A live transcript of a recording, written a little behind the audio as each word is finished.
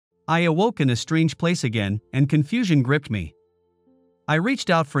I awoke in a strange place again, and confusion gripped me. I reached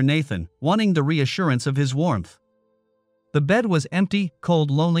out for Nathan, wanting the reassurance of his warmth. The bed was empty, cold,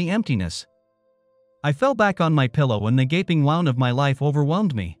 lonely emptiness. I fell back on my pillow and the gaping wound of my life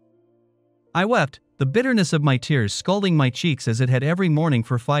overwhelmed me. I wept, the bitterness of my tears scalding my cheeks as it had every morning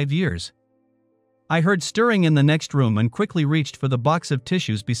for 5 years. I heard stirring in the next room and quickly reached for the box of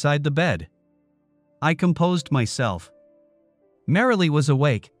tissues beside the bed. I composed myself. Marilee was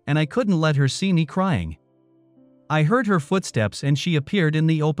awake, and I couldn't let her see me crying. I heard her footsteps and she appeared in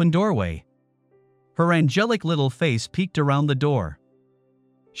the open doorway. Her angelic little face peeked around the door.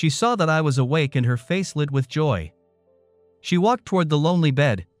 She saw that I was awake and her face lit with joy. She walked toward the lonely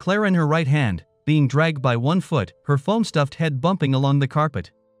bed, Claire in her right hand, being dragged by one foot, her foam-stuffed head bumping along the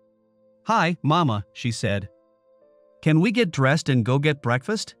carpet. "Hi, Mama," she said. "Can we get dressed and go get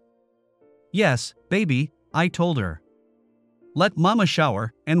breakfast?" "Yes, baby," I told her. "Let Mama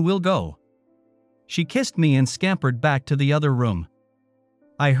shower, and we'll go." She kissed me and scampered back to the other room.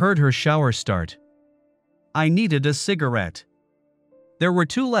 I heard her shower start. I needed a cigarette. There were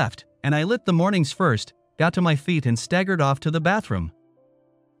 2 left, and I lit the morning's first, got to my feet and staggered off to the bathroom.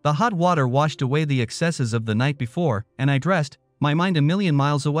 The hot water washed away the excesses of the night before, and I dressed, my mind a million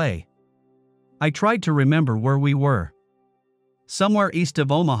miles away. I tried to remember where we were. Somewhere east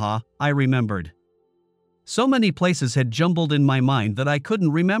of Omaha, I remembered. So many places had jumbled in my mind that I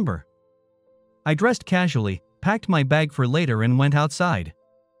couldn't remember. I dressed casually, packed my bag for later and went outside.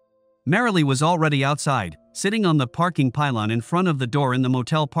 Marilee was already outside, sitting on the parking pylon in front of the door in the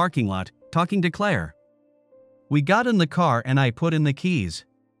motel parking lot, talking to Claire. We got in the car and I put in the keys.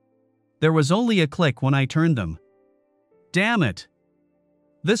 There was only a click when I turned them. Damn it!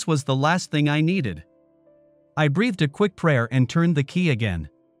 This was the last thing I needed. I breathed a quick prayer and turned the key again.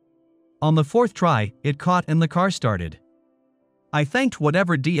 On the 4th try, it caught and the car started. I thanked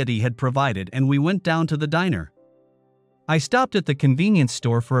whatever deity had provided and we went down to the diner. I stopped at the convenience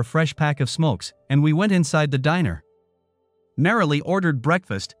store for a fresh pack of smokes, and we went inside the diner. Marilee ordered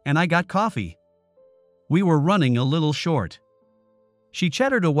breakfast, and I got coffee. We were running a little short. She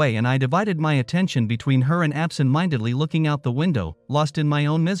chattered away and I divided my attention between her and absent-mindedly looking out the window, lost in my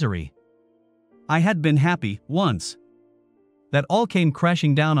own misery. I had been happy, once. That all came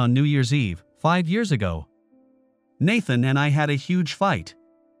crashing down on New Year's Eve, 5 years ago. Nathan and I had a huge fight.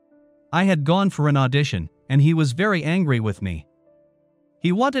 I had gone for an audition, and he was very angry with me.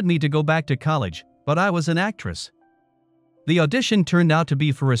 He wanted me to go back to college, but I was an actress. The audition turned out to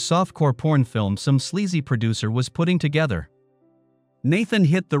be for a softcore porn film some sleazy producer was putting together. Nathan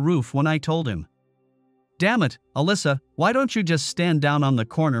hit the roof when I told him. "Damn it, Alyssa, why don't you just stand down on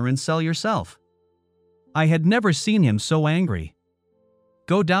the corner and sell yourself?" I had never seen him so angry.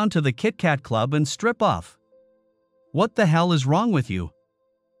 "Go down to the Kit Kat Club and strip off. What the hell is wrong with you?"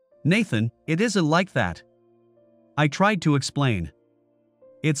 "Nathan, it isn't like that." I tried to explain.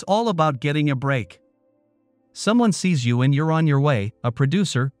 "It's all about getting a break. Someone sees you and you're on your way, a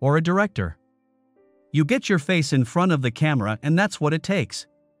producer or a director. You get your face in front of the camera and that's what it takes."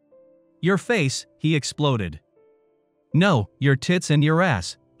 "Your face," he exploded. "No, your tits and your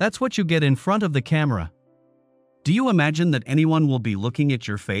ass, that's what you get in front of the camera. Do you imagine that anyone will be looking at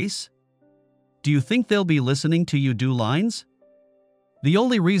your face? Do you think they'll be listening to you do lines? The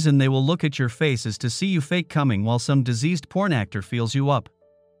only reason they will look at your face is to see you fake coming while some diseased porn actor feels you up.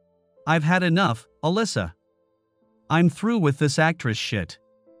 I've had enough, Alyssa. I'm through with this actress shit.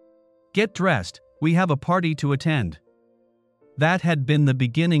 Get dressed, we have a party to attend." That had been the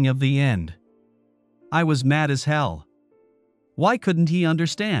beginning of the end. I was mad as hell. Why couldn't he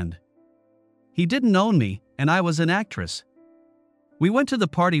understand? He didn't own me, and I was an actress. We went to the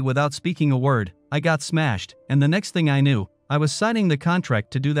party without speaking a word, I got smashed, and the next thing I knew, I was signing the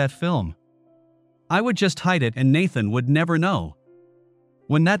contract to do that film. I would just hide it and Nathan would never know.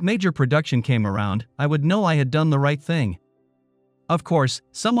 When that major production came around, I would know I had done the right thing. Of course,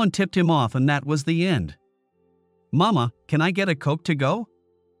 someone tipped him off and that was the end. "Mama, can I get a Coke to go?"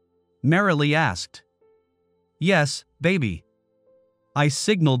 Marilee asked. "Yes, baby." I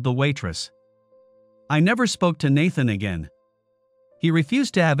signaled the waitress. I never spoke to Nathan again. He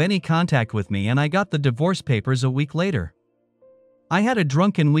refused to have any contact with me and I got the divorce papers a week later. I had a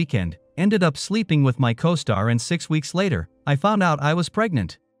drunken weekend, ended up sleeping with my co-star and 6 weeks later, I found out I was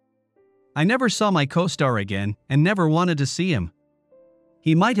pregnant. I never saw my co-star again and never wanted to see him.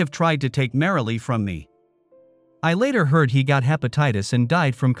 He might have tried to take Marilee from me. I later heard he got hepatitis and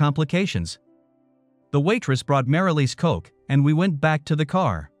died from complications. The waitress brought Marilee's Coke and we went back to the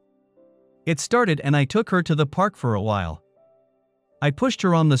car. It started and I took her to the park for a while. I pushed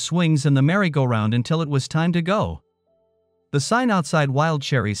her on the swings and the merry-go-round until it was time to go. The sign outside Wild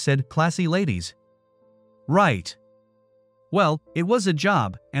Cherries said, "Classy ladies." Right. Well, it was a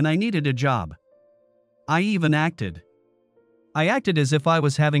job, and I needed a job. I even acted. I acted as if I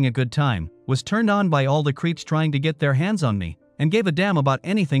was having a good time, was turned on by all the creeps trying to get their hands on me, and gave a damn about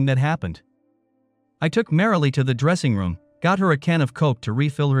anything that happened. I took Merrily to the dressing room, got her a can of Coke to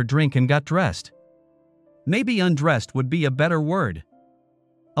refill her drink, and got dressed. Maybe undressed would be a better word.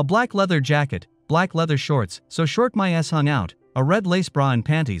 A black leather jacket, black leather shorts, so short my ass hung out, a red lace bra and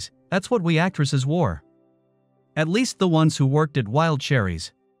panties, that's what we actresses wore. At least the ones who worked at Wild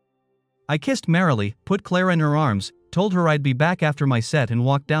Cherries. I kissed Merrily, put Claire in her arms, told her I'd be back after my set, and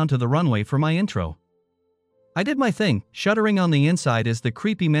walked down to the runway for my intro. I did my thing, shuddering on the inside as the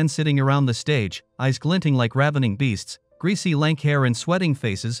creepy men sitting around the stage, eyes glinting like ravening beasts, greasy lank hair and sweating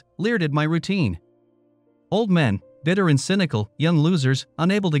faces, leered at my routine. Old men, bitter and cynical, young losers,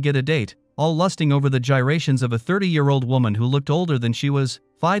 unable to get a date, all lusting over the gyrations of a 30-year-old woman who looked older than she was,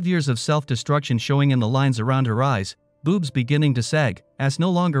 5 years of self-destruction showing in the lines around her eyes, boobs beginning to sag, ass no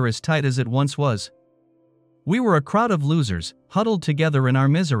longer as tight as it once was. We were a crowd of losers, huddled together in our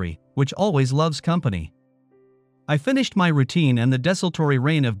misery, which always loves company. I finished my routine and the desultory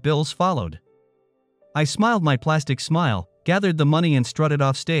rain of bills followed. I smiled my plastic smile, gathered the money and strutted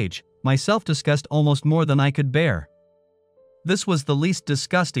off stage, my self-disgust almost more than I could bear. This was the least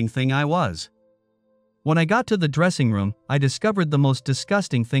disgusting thing I was. When I got to the dressing room, I discovered the most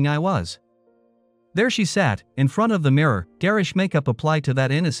disgusting thing I was. There she sat, in front of the mirror, garish makeup applied to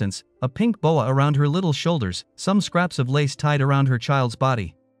that innocence, a pink boa around her little shoulders, some scraps of lace tied around her child's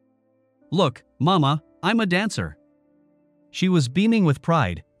body. "Look, Mama, I'm a dancer." She was beaming with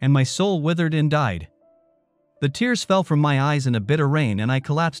pride, and my soul withered and died. The tears fell from my eyes in a bitter rain and I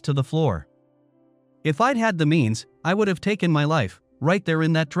collapsed to the floor. If I'd had the means, I would have taken my life, right there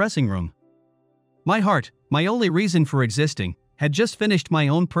in that dressing room. My heart, my only reason for existing, had just finished my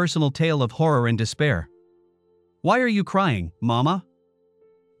own personal tale of horror and despair. "Why are you crying, Mama?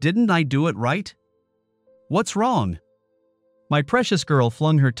 Didn't I do it right? What's wrong?" My precious girl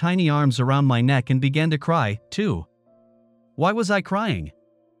flung her tiny arms around my neck and began to cry, too. Why was I crying?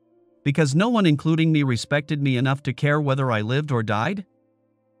 Because no one, including me, respected me enough to care whether I lived or died?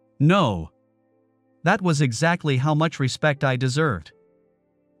 No. That was exactly how much respect I deserved.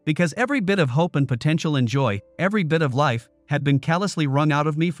 Because every bit of hope and potential and joy, every bit of life, had been callously wrung out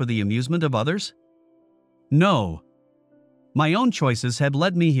of me for the amusement of others? No. My own choices had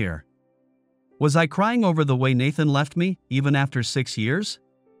led me here. Was I crying over the way Nathan left me, even after 6 years?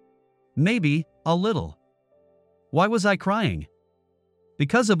 Maybe, a little. Why was I crying?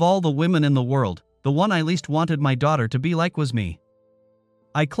 Because of all the women in the world, the one I least wanted my daughter to be like was me.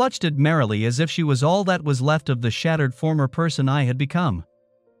 I clutched at Merrily as if she was all that was left of the shattered former person I had become.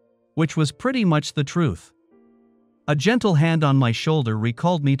 Which was pretty much the truth. A gentle hand on my shoulder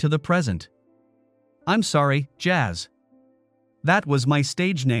recalled me to the present. "I'm sorry, Jazz." That was my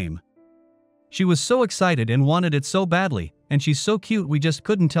stage name. She was so excited and wanted it so badly, and she's so cute we just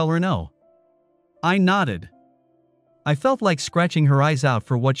couldn't tell her no. I nodded. I felt like scratching her eyes out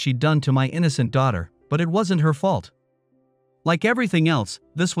for what she'd done to my innocent daughter, but it wasn't her fault. Like everything else,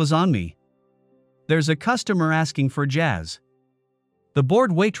 this was on me. "There's a customer asking for Jazz." The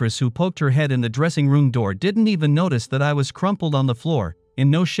bored waitress who poked her head in the dressing room door didn't even notice that I was crumpled on the floor,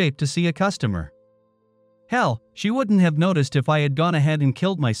 in no shape to see a customer. Hell, she wouldn't have noticed if I had gone ahead and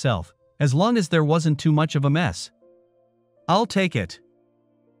killed myself, as long as there wasn't too much of a mess. "I'll take it."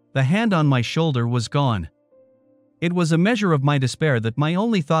 The hand on my shoulder was gone. It was a measure of my despair that my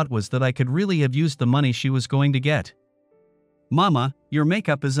only thought was that I could really have used the money she was going to get. "Mama, your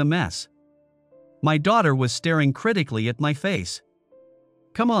makeup is a mess." My daughter was staring critically at my face.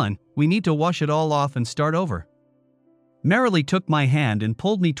 "Come on, we need to wash it all off and start over." Merrily took my hand and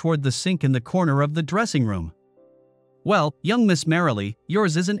pulled me toward the sink in the corner of the dressing room. "Well, young Miss Merrily,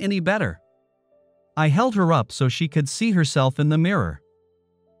 yours isn't any better." I held her up so she could see herself in the mirror.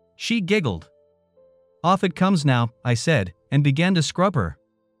 She giggled. "Off it comes now," I said, and began to scrub her.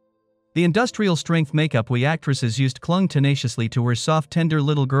 The industrial strength makeup we actresses used clung tenaciously to her soft, tender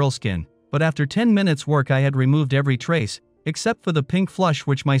little girl skin, but after 10 minutes work I had removed every trace, except for the pink flush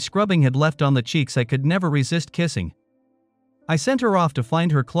which my scrubbing had left on the cheeks I could never resist kissing. I sent her off to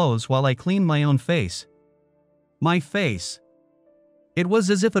find her clothes while I cleaned my own face. My face. It was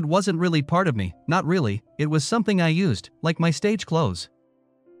as if it wasn't really part of me, not really, it was something I used, like my stage clothes.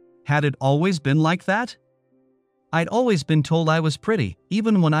 Had it always been like that? I'd always been told I was pretty,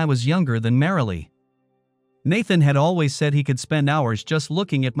 even when I was younger than Merrily. Nathan had always said he could spend hours just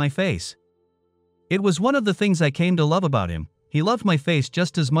looking at my face. It was one of the things I came to love about him. He loved my face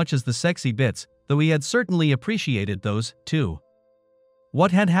just as much as the sexy bits, though he had certainly appreciated those, too.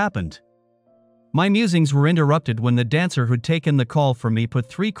 What had happened? My musings were interrupted when the dancer who'd taken the call for me put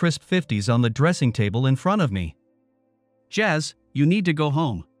 3 crisp 50s on the dressing table in front of me. "Jazz, you need to go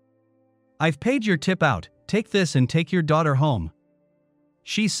home. I've paid your tip out, take this and take your daughter home."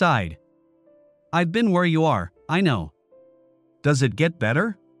 She sighed. "I've been where you are, I know. Does it get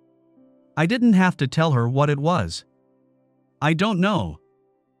better?" I didn't have to tell her what it was. "I don't know.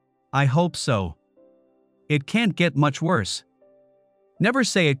 I hope so. It can't get much worse." Never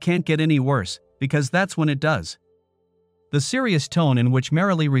say it can't get any worse, because that's when it does. The serious tone in which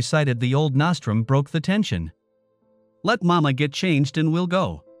Marilee recited the old nostrum broke the tension. "Let Mama get changed and we'll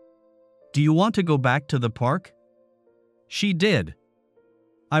go. Do you want to go back to the park?" She did.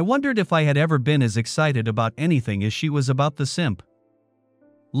 I wondered if I had ever been as excited about anything as she was about the simp.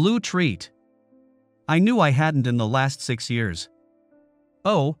 Lou treat. I knew I hadn't in the last 6 years.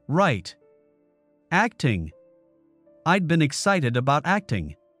 Oh, right. Acting. I'd been excited about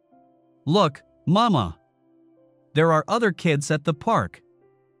acting. "Look, Mama. There are other kids at the park."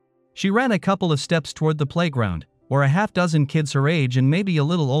 She ran a couple of steps toward the playground, where a half-dozen kids her age and maybe a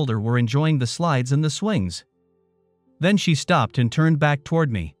little older were enjoying the slides and the swings. Then she stopped and turned back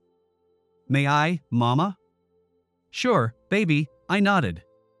toward me. "May I, Mama?" "Sure, baby," I nodded.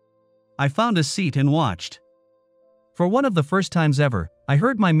 I found a seat and watched. For one of the first times ever, I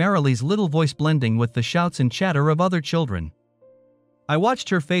heard my Marilee's little voice blending with the shouts and chatter of other children. I watched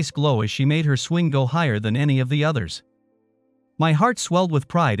her face glow as she made her swing go higher than any of the others. My heart swelled with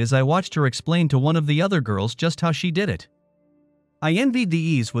pride as I watched her explain to one of the other girls just how she did it. I envied the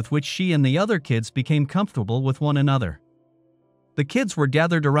ease with which she and the other kids became comfortable with one another. The kids were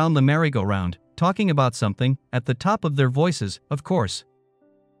gathered around the merry-go-round, talking about something, at the top of their voices, of course.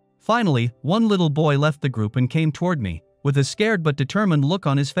 Finally, one little boy left the group and came toward me, with a scared but determined look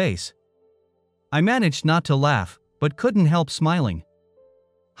on his face. I managed not to laugh, but couldn't help smiling.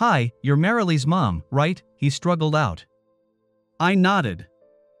 "Hi, you're Marilee's mom, right?" he struggled out. I nodded.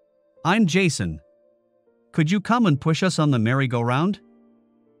 "I'm Jason. Could you come and push us on the merry-go-round?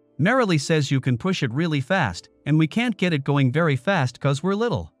 Marilee says you can push it really fast, and we can't get it going very fast 'cause we're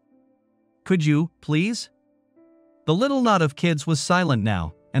little. Could you, please?" The little knot of kids was silent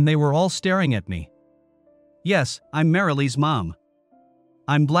now, and they were all staring at me. "Yes, I'm Marilee's mom.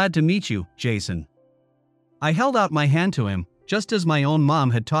 I'm glad to meet you, Jason." I held out my hand to him, just as my own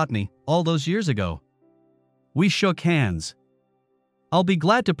mom had taught me, all those years ago. We shook hands. "I'll be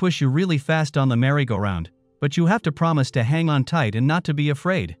glad to push you really fast on the merry-go-round, but you have to promise to hang on tight and not to be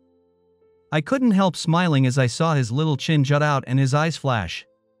afraid." I couldn't help smiling as I saw his little chin jut out and his eyes flash.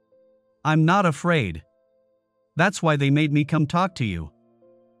 "I'm not afraid. That's why they made me come talk to you.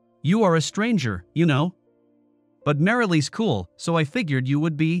 You are a stranger, you know. But Marilee's cool, so I figured you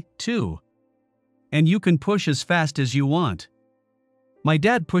would be, too. And you can push as fast as you want. My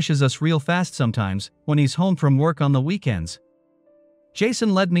dad pushes us real fast sometimes, when he's home from work on the weekends."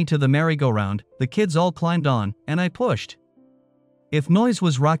 Jason led me to the merry-go-round, the kids all climbed on, and I pushed. If noise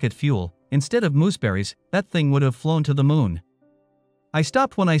was rocket fuel, instead of mooseberries, that thing would have flown to the moon. I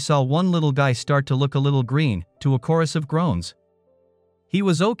stopped when I saw one little guy start to look a little green, to a chorus of groans. He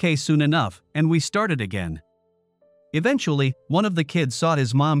was okay soon enough, and we started again. Eventually, one of the kids saw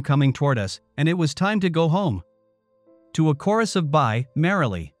his mom coming toward us, and it was time to go home. To a chorus of "Bye,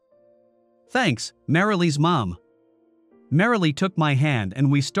 Marilee." "Thanks, Marilee's mom." Marilee took my hand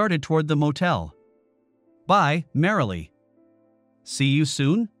and we started toward the motel. "Bye, Marilee. See you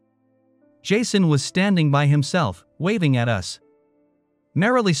soon?" Jason was standing by himself, waving at us.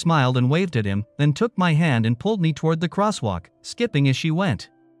 Marilee smiled and waved at him, then took my hand and pulled me toward the crosswalk, skipping as she went.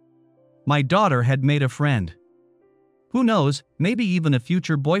 My daughter had made a friend. Who knows, maybe even a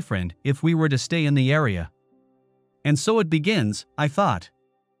future boyfriend, if we were to stay in the area. And so it begins, I thought.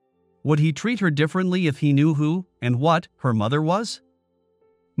 Would he treat her differently if he knew who, and what, her mother was?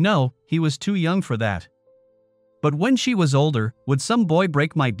 No, he was too young for that. But when she was older, would some boy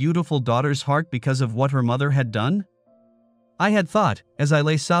break my beautiful daughter's heart because of what her mother had done? I had thought, as I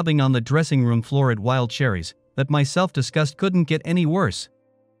lay sobbing on the dressing room floor at Wild Cherries, that my self-disgust couldn't get any worse.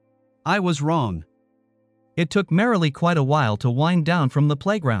 I was wrong. It took Marilee quite a while to wind down from the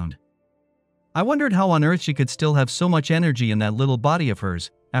playground. I wondered how on earth she could still have so much energy in that little body of hers,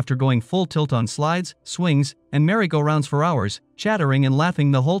 after going full tilt on slides, swings, and merry-go-rounds for hours, chattering and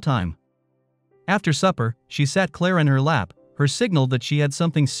laughing the whole time. After supper, she sat Claire in her lap, her signal that she had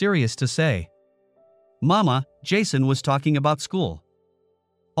something serious to say. "Mama, Jason was talking about school.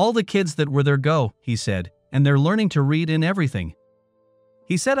 All the kids that were there go," he said, "and they're learning to read and everything.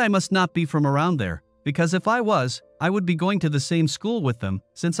 He said I must not be from around there, because if I was, I would be going to the same school with them,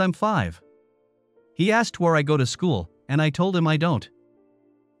 since I'm 5. He asked where I go to school, and I told him I don't.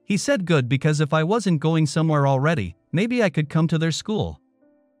 He said good because if I wasn't going somewhere already, maybe I could come to their school.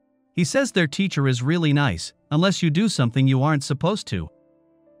 He says their teacher is really nice, unless you do something you aren't supposed to.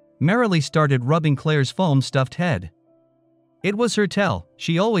 Marilee started rubbing Claire's foam-stuffed head. It was her tell,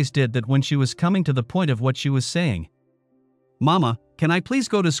 she always did that when she was coming to the point of what she was saying. Mama, can I please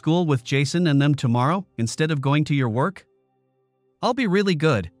go to school with Jason and them tomorrow, instead of going to your work? I'll be really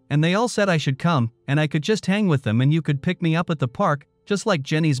good, and they all said I should come, and I could just hang with them and you could pick me up at the park, just like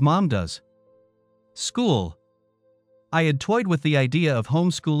Jenny's mom does. School. I had toyed with the idea of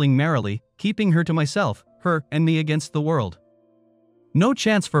homeschooling Marilee, keeping her to myself, her and me against the world. No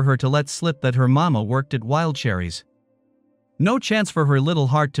chance for her to let slip that her mama worked at Wild Cherries. No chance for her little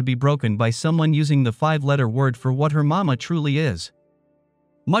heart to be broken by someone using the 5-letter word for what her mama truly is.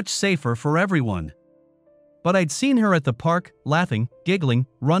 Much safer for everyone. But I'd seen her at the park, laughing, giggling,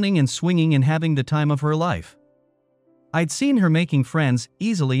 running and swinging and having the time of her life. I'd seen her making friends,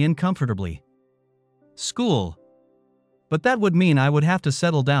 easily and comfortably. School. But that would mean I would have to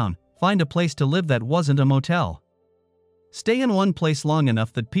settle down, find a place to live that wasn't a motel. Stay in one place long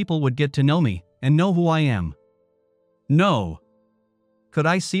enough that people would get to know me, and know who I am. No. Could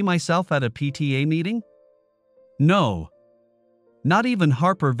I see myself at a PTA meeting? No. Not even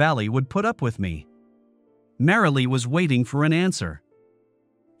Harper Valley would put up with me. Marilee was waiting for an answer.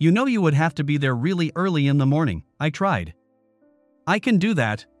 You know you would have to be there really early in the morning, I tried. I can do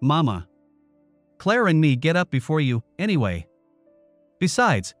that, Mama. Claire and me get up before you, anyway.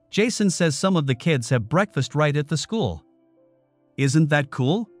 Besides, Jason says some of the kids have breakfast right at the school. Isn't that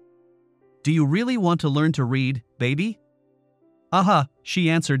cool? Do you really want to learn to read, baby? She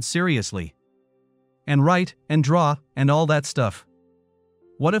answered seriously. And write, and draw, and all that stuff.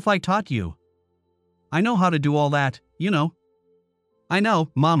 What if I taught you? I know how to do all that, you know. I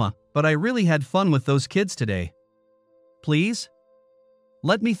know, Mama, but I really had fun with those kids today. Please?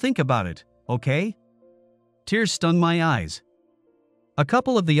 Let me think about it, okay? Tears stung my eyes. A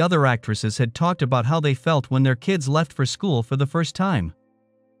couple of the other actresses had talked about how they felt when their kids left for school for the first time.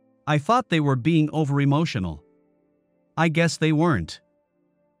 I thought they were being over-emotional. I guess they weren't.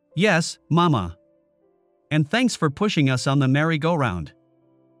 Yes, Mama. And thanks for pushing us on the merry-go-round.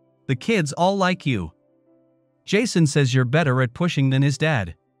 The kids all like you. Jason says you're better at pushing than his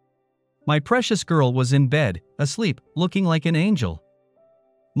dad. My precious girl was in bed, asleep, looking like an angel.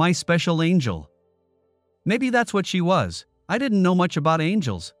 My special angel. Maybe that's what she was. I didn't know much about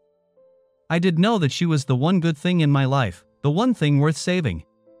angels. I did know that she was the one good thing in my life, the one thing worth saving.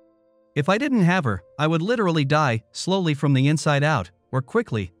 If I didn't have her, I would literally die, slowly from the inside out, or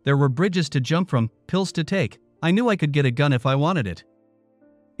quickly. There were bridges to jump from, pills to take. I knew I could get a gun if I wanted it.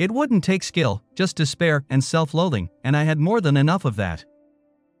 It wouldn't take skill, just despair and self-loathing, and I had more than enough of that.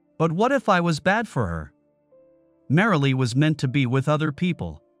 But what if I was bad for her? Marilee was meant to be with other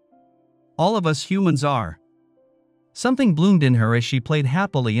people. All of us humans are. Something bloomed in her as she played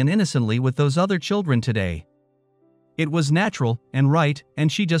happily and innocently with those other children today. It was natural and right,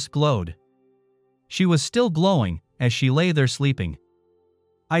 and she just glowed. She was still glowing as she lay there sleeping.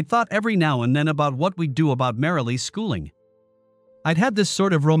 I'd thought every now and then about what we'd do about Marilee's schooling. I'd had this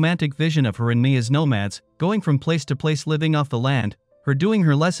sort of romantic vision of her and me as nomads, going from place to place living off the land, her doing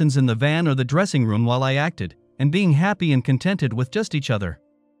her lessons in the van or the dressing room while I acted, and being happy and contented with just each other.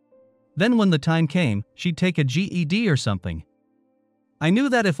 Then when the time came, she'd take a GED or something. I knew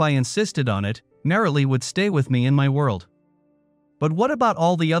that if I insisted on it, Marilee would stay with me in my world. But what about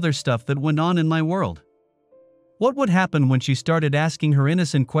all the other stuff that went on in my world? What would happen when she started asking her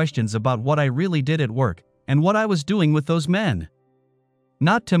innocent questions about what I really did at work, and what I was doing with those men?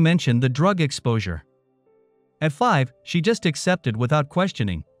 Not to mention the drug exposure. At 5, she just accepted without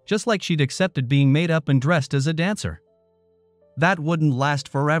questioning, just like she'd accepted being made up and dressed as a dancer. That wouldn't last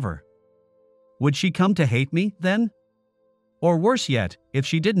forever. Would she come to hate me, then? Or worse yet, if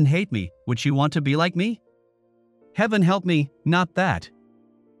she didn't hate me, would she want to be like me? Heaven help me, not that.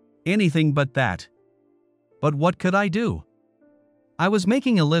 Anything but that. But what could I do? I was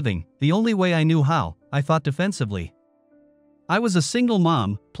making a living, the only way I knew how, I thought defensively. I was a single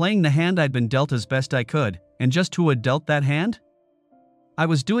mom, playing the hand I'd been dealt as best I could, and just who had dealt that hand? I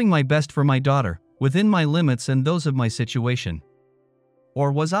was doing my best for my daughter, within my limits and those of my situation.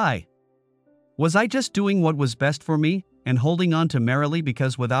 Or was I? Was I just doing what was best for me, and holding on to Marilee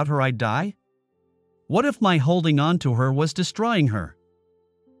because without her I'd die? What if my holding on to her was destroying her?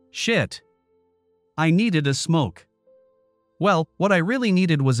 Shit. I needed a smoke. Well, what I really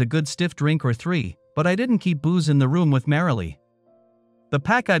needed was a good stiff drink or 3, but I didn't keep booze in the room with Marilee. The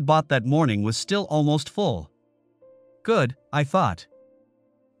pack I'd bought that morning was still almost full. Good, I thought.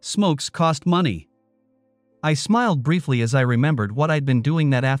 Smokes cost money. I smiled briefly as I remembered what I'd been doing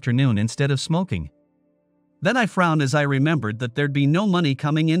that afternoon instead of smoking. Then I frowned as I remembered that there'd be no money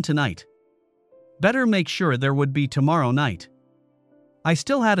coming in tonight. Better make sure there would be tomorrow night. I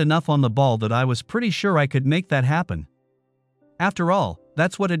still had enough on the ball that I was pretty sure I could make that happen. After all,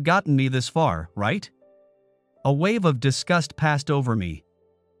 that's what had gotten me this far, right? A wave of disgust passed over me.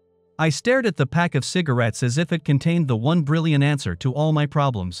 I stared at the pack of cigarettes as if it contained the one brilliant answer to all my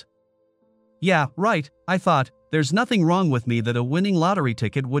problems. Yeah, right, I thought, there's nothing wrong with me that a winning lottery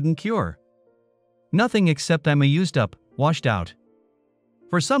ticket wouldn't cure. Nothing except I'm a used up, washed out.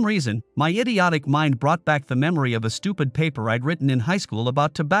 For some reason, my idiotic mind brought back the memory of a stupid paper I'd written in high school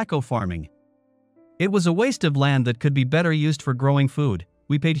about tobacco farming. It was a waste of land that could be better used for growing food.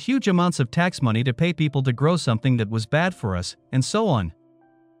 We paid huge amounts of tax money to pay people to grow something that was bad for us, and so on.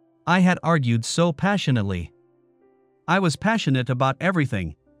 I had argued so passionately. I was passionate about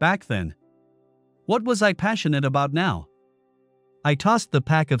everything, back then. What was I passionate about now? I tossed the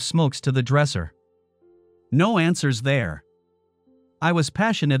pack of smokes to the dresser. No answers there. I was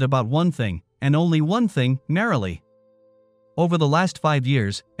passionate about one thing, and only one thing, merrily. Over the last 5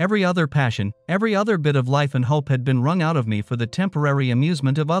 years, every other passion, every other bit of life and hope had been wrung out of me for the temporary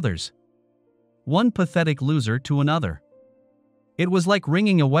amusement of others. One pathetic loser to another. It was like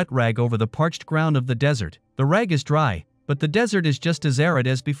wringing a wet rag over the parched ground of the desert. The rag is dry, but the desert is just as arid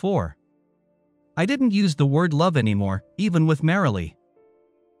as before. I didn't use the word love anymore, even with Marilee.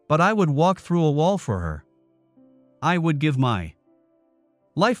 But I would walk through a wall for her. I would give my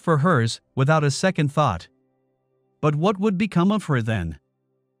life for hers, without a second thought. But what would become of her then?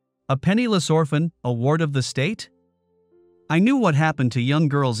 A penniless orphan, a ward of the state? I knew what happened to young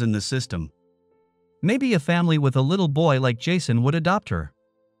girls in the system. Maybe a family with a little boy like Jason would adopt her.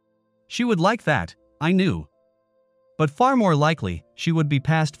 She would like that, I knew. But far more likely, she would be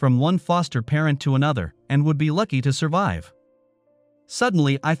passed from one foster parent to another, and would be lucky to survive.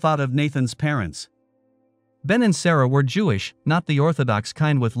 Suddenly I thought of Nathan's parents. Ben and Sarah were Jewish, not the Orthodox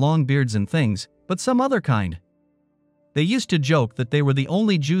kind with long beards and things, but some other kind. They used to joke that they were the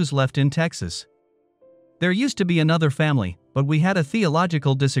only Jews left in Texas. There used to be another family, but we had a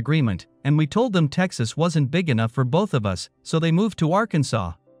theological disagreement, and we told them Texas wasn't big enough for both of us, so they moved to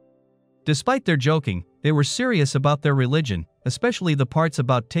Arkansas. Despite their joking, they were serious about their religion, especially the parts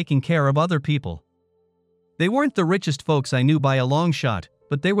about taking care of other people. They weren't the richest folks I knew by a long shot,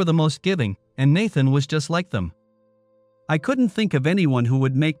 but they were the most giving, and Nathan was just like them. I couldn't think of anyone who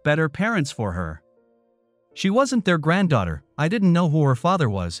would make better parents for her. She wasn't their granddaughter, I didn't know who her father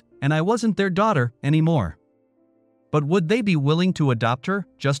was, and I wasn't their daughter anymore. But would they be willing to adopt her,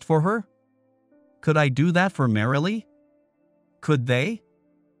 just for her? Could I do that for Marilee? Could they?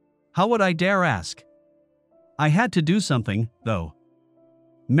 How would I dare ask? I had to do something, though.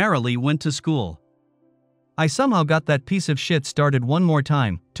 Marilee went to school. I somehow got that piece of shit started one more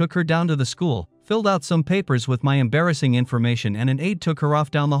time, took her down to the school, filled out some papers with my embarrassing information, and an aide took her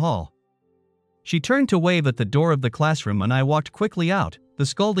off down the hall. She turned to wave at the door of the classroom and I walked quickly out, the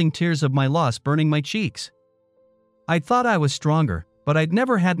scalding tears of my loss burning my cheeks. I'd thought I was stronger, but I'd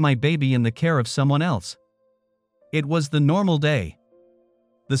never had my baby in the care of someone else. It was the normal day.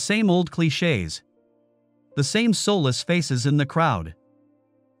 The same old cliches. The same soulless faces in the crowd.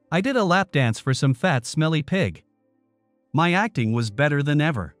 I did a lap dance for some fat, smelly pig. My acting was better than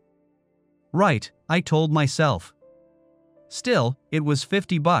ever. Right, I told myself. Still, it was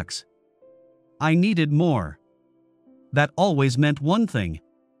 $50. I needed more. That always meant one thing.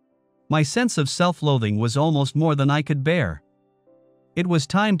 My sense of self-loathing was almost more than I could bear. It was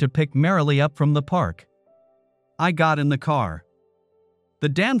time to pick Marilee up from the park. I got in the car. The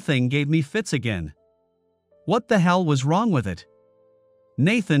damn thing gave me fits again. What the hell was wrong with it?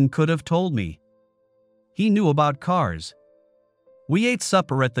 Nathan could have told me. He knew about cars. We ate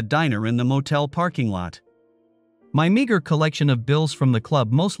supper at the diner in the motel parking lot. My meager collection of bills from the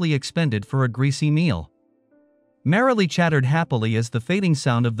club mostly expended for a greasy meal. Marilee chattered happily as the fading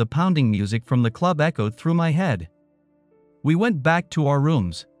sound of the pounding music from the club echoed through my head. We went back to our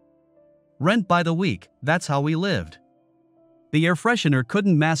rooms. Rent by the week, that's how we lived. The air freshener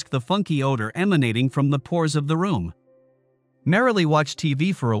couldn't mask the funky odor emanating from the pores of the room. Marilee watched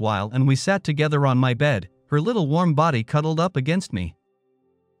TV for a while and we sat together on my bed, her little warm body cuddled up against me.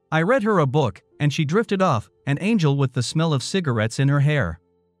 I read her a book, and she drifted off, an angel with the smell of cigarettes in her hair.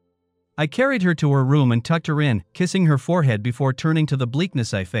 I carried her to her room and tucked her in, kissing her forehead before turning to the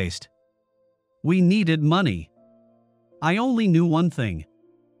bleakness I faced. We needed money. I only knew one thing.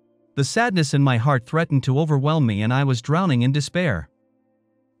 The sadness in my heart threatened to overwhelm me and I was drowning in despair.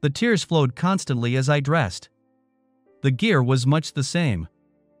 The tears flowed constantly as I dressed. The gear was much the same.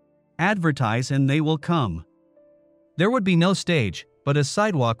 Advertise and they will come. There would be no stage, but a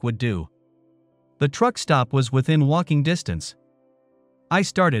sidewalk would do. The truck stop was within walking distance. I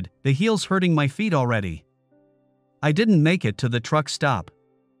started, the heels hurting my feet already. I didn't make it to the truck stop.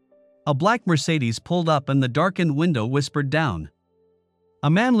 A black Mercedes pulled up and the darkened window whispered down.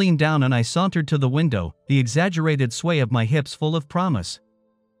 A man leaned down and I sauntered to the window, the exaggerated sway of my hips full of promise.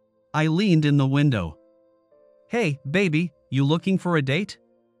 I leaned in the window. "Hey, baby, you looking for a date?"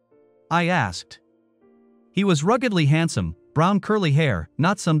 I asked. He was ruggedly handsome, brown curly hair,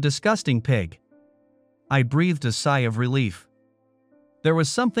 not some disgusting pig. I breathed a sigh of relief. There was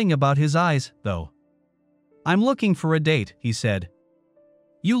something about his eyes, though. "I'm looking for a date," he said.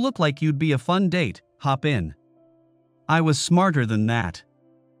 "You look like you'd be a fun date, hop in." I was smarter than that.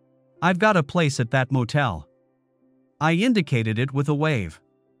 "I've got a place at that motel." I indicated it with a wave.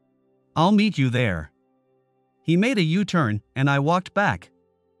 "I'll meet you there." He made a U-turn, and I walked back.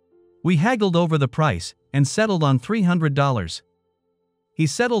 We haggled over the price, and settled on $300. He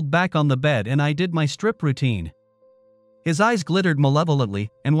settled back on the bed and I did my strip routine. His eyes glittered malevolently,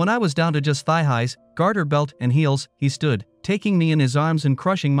 and when I was down to just thigh-highs, garter belt and heels, he stood, taking me in his arms and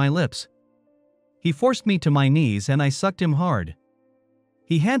crushing my lips. He forced me to my knees and I sucked him hard.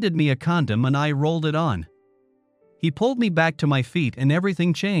 He handed me a condom and I rolled it on. He pulled me back to my feet and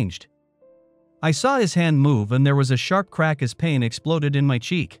everything changed. I saw his hand move and there was a sharp crack as pain exploded in my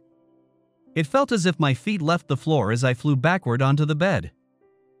cheek. It felt as if my feet left the floor as I flew backward onto the bed.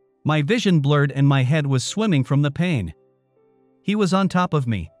 My vision blurred and my head was swimming from the pain. He was on top of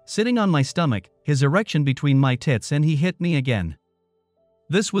me, sitting on my stomach, his erection between my tits, and he hit me again.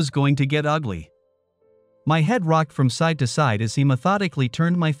 This was going to get ugly. My head rocked from side to side as he methodically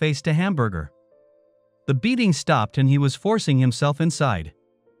turned my face to hamburger. The beating stopped and he was forcing himself inside.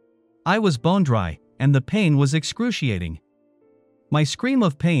 I was bone dry, and the pain was excruciating. My scream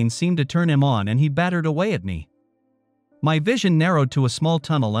of pain seemed to turn him on and he battered away at me. My vision narrowed to a small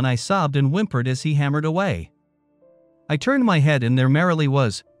tunnel and I sobbed and whimpered as he hammered away. I turned my head and there merrily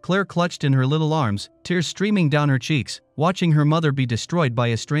was Claire clutched in her little arms, tears streaming down her cheeks, watching her mother be destroyed by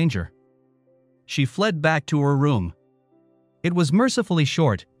a stranger. She fled back to her room. It was mercifully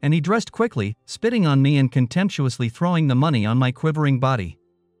short, and he dressed quickly, spitting on me and contemptuously throwing the money on my quivering body.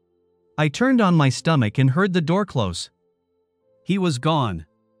 I turned on my stomach and heard the door close. He was gone.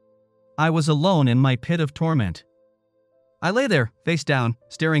 I was alone in my pit of torment. I lay there, face down,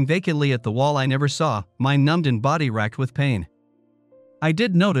 staring vacantly at the wall I never saw, mind numbed and body racked with pain. I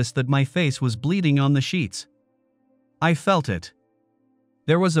did notice that my face was bleeding on the sheets. I felt it.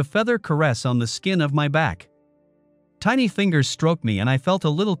 There was a feather caress on the skin of my back. Tiny fingers stroked me and I felt a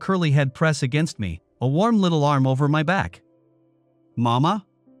little curly head press against me, a warm little arm over my back. "Mama?"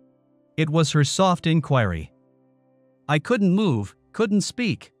 It was her soft inquiry. I couldn't move, couldn't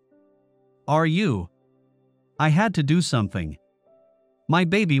speak. "Are you?" I had to do something. My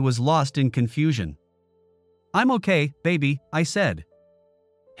baby was lost in confusion. "I'm okay, baby," I said.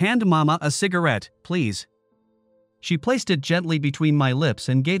 "Hand Mama a cigarette, please." She placed it gently between my lips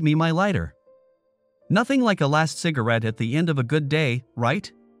and gave me my lighter. Nothing like a last cigarette at the end of a good day,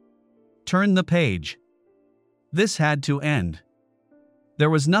 right? Turn the page. This had to end.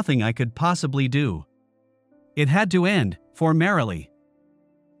 There was nothing I could possibly do. It had to end, for merrily.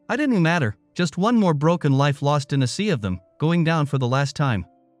 I didn't matter, just one more broken life lost in a sea of them, going down for the last time.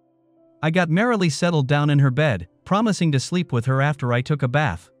 I got merrily settled down in her bed, promising to sleep with her after I took a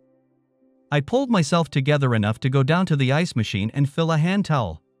bath. I pulled myself together enough to go down to the ice machine and fill a hand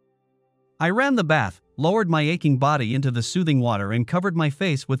towel. I ran the bath, lowered my aching body into the soothing water and covered my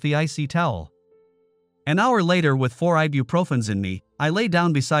face with the icy towel. An hour later, with 4 ibuprofens in me, I lay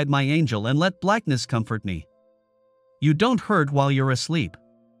down beside my angel and let blackness comfort me. You don't hurt while you're asleep.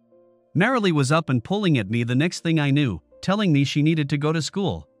 Merrily was up and pulling at me the next thing I knew, telling me she needed to go to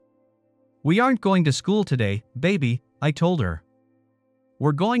school. "We aren't going to school today, baby," I told her.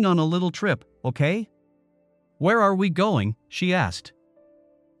 "We're going on a little trip, okay?" "Where are we going?" she asked.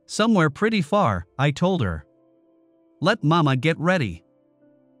 "Somewhere pretty far," I told her. "Let Mama get ready."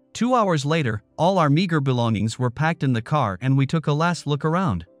 2 hours later, all our meager belongings were packed in the car and we took a last look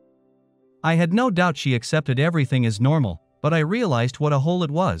around. I had no doubt she accepted everything as normal, but I realized what a hole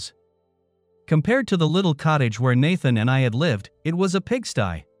it was. Compared to the little cottage where Nathan and I had lived, it was a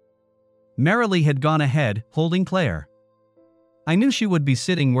pigsty. Merrily had gone ahead, holding Claire. I knew she would be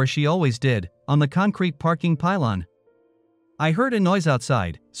sitting where she always did, on the concrete parking pylon. I heard a noise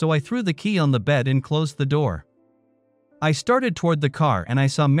outside, so I threw the key on the bed and closed the door. I started toward the car and I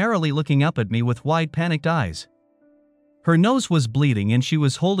saw Merrily looking up at me with wide panicked eyes. Her nose was bleeding and she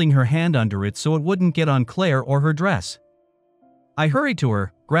was holding her hand under it so it wouldn't get on Claire or her dress. I hurried to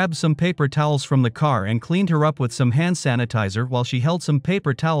her, grabbed some paper towels from the car and cleaned her up with some hand sanitizer while she held some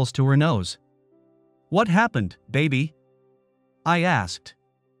paper towels to her nose. "What happened, baby?" I asked.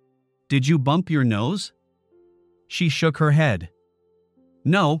 "Did you bump your nose?" She shook her head.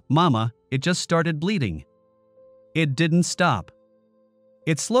 "No, Mama, it just started bleeding. It didn't stop.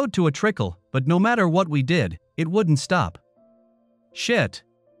 It slowed to a trickle, but no matter what we did, it wouldn't stop. Shit.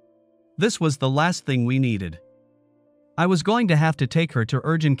 This was the last thing we needed. I was going to have to take her to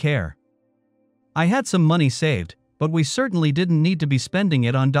urgent care. I had some money saved, but we certainly didn't need to be spending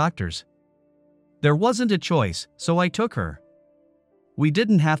it on doctors. There wasn't a choice, so I took her. We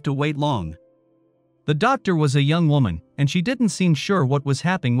didn't have to wait long. The doctor was a young woman, and she didn't seem sure what was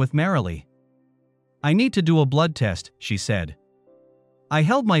happening with Marilee. I need to do a blood test, she said. I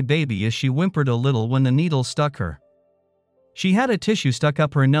held my baby as she whimpered a little when the needle stuck her. She had a tissue stuck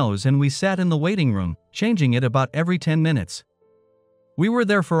up her nose and we sat in the waiting room, changing it about every 10 minutes. We were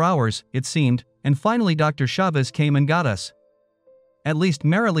there for hours, it seemed, and finally Dr. Chavez came and got us. At least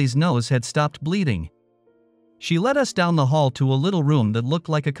Marilee's nose had stopped bleeding. She led us down the hall to a little room that looked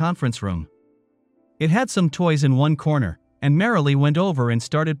like a conference room. It had some toys in one corner, and Marilee went over and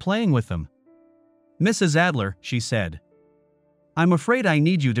started playing with them. "Mrs. Adler," she said. "I'm afraid I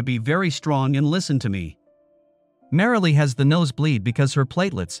need you to be very strong and listen to me. Marilee has the nosebleed because her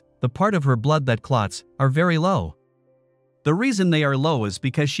platelets, the part of her blood that clots, are very low. The reason they are low is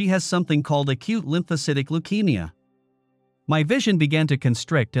because she has something called acute lymphocytic leukemia." My vision began to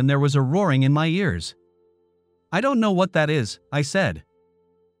constrict and there was a roaring in my ears. "I don't know what that is," I said.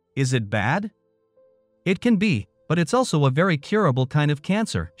 "Is it bad?" "It can be, but it's also a very curable kind of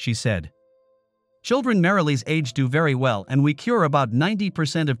cancer," she said. "Children Marilee's age do very well and we cure about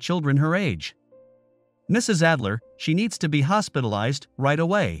 90% of children her age. Mrs. Adler, she needs to be hospitalized right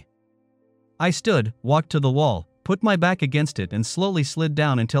away." I stood, walked to the wall, put my back against it and slowly slid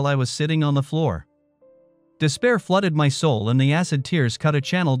down until I was sitting on the floor. Despair flooded my soul and the acid tears cut a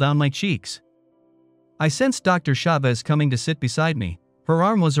channel down my cheeks. I sensed Dr. Chavez coming to sit beside me. Her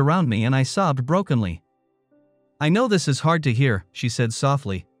arm was around me and I sobbed brokenly. "I know this is hard to hear," she said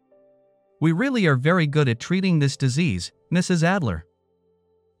softly. "We really are very good at treating this disease, Mrs. Adler."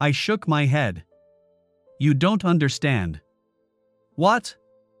 I shook my head. "You don't understand." "What?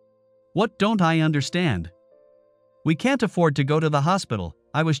 What don't I understand?" "We can't afford to go to the hospital,"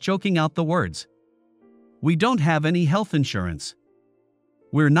 I was choking out the words. "We don't have any health insurance.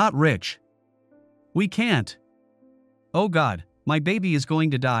 We're not rich. We can't. Oh God, my baby is going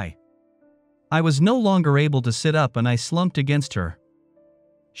to die." I was no longer able to sit up and I slumped against her.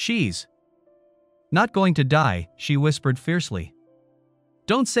 "She's not going to die," she whispered fiercely.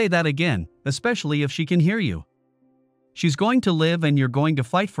 "Don't say that again, especially if she can hear you. She's going to live and you're going to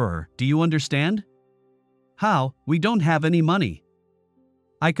fight for her, do you understand?" "How? We don't have any money."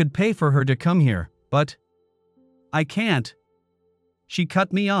 "I could pay for her to come here, but I can't." She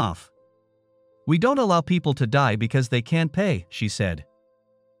cut me off. "We don't allow people to die because they can't pay," she said.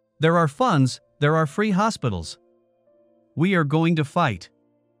 "There are funds, there are free hospitals. We are going to fight.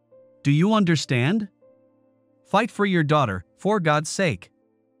 Do you understand? Fight for your daughter, for God's sake.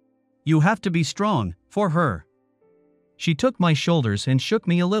 You have to be strong, for her." She took my shoulders and shook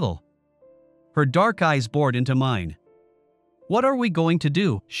me a little. Her dark eyes bored into mine. "What are we going to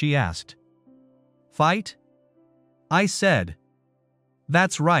do?" she asked. "Fight?" I said.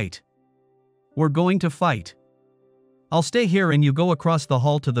 "That's right. We're going to fight. I'll stay here and you go across the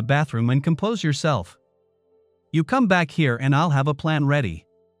hall to the bathroom and compose yourself. You come back here and I'll have a plan ready.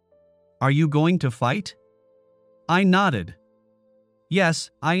 Are you going to fight?" I nodded. "Yes,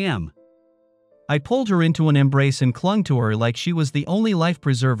 I am." I pulled her into an embrace and clung to her like she was the only life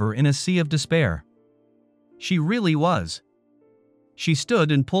preserver in a sea of despair. She really was. She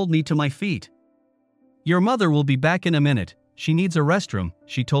stood and pulled me to my feet. "Your mother will be back in a minute, she needs a restroom,"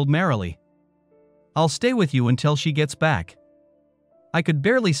 she told Marilee. "I'll stay with you until she gets back." I could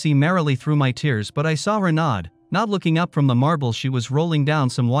barely see Marilee through my tears, but I saw her nod, not looking up from the marble she was rolling down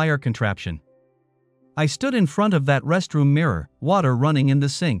some wire contraption. I stood in front of that restroom mirror, water running in the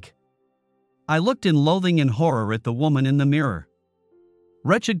sink. I looked in loathing and horror at the woman in the mirror.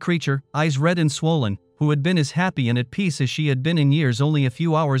 Wretched creature, eyes red and swollen, who had been as happy and at peace as she had been in years only a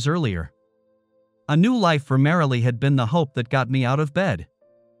few hours earlier. A new life for Marilee had been the hope that got me out of bed.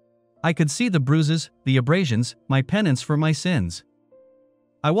 I could see the bruises, the abrasions, my penance for my sins.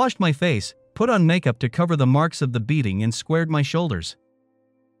 I washed my face, put on makeup to cover the marks of the beating and squared my shoulders.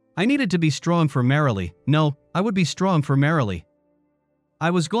 I needed to be strong for Marilee. No, I would be strong for Marilee. I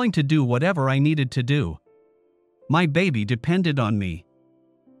was going to do whatever I needed to do. My baby depended on me.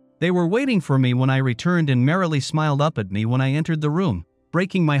 They were waiting for me when I returned and merrily smiled up at me when I entered the room,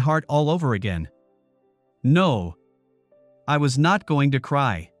 breaking my heart all over again. No. I was not going to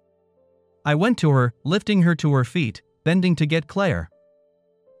cry. I went to her, lifting her to her feet, bending to get Claire.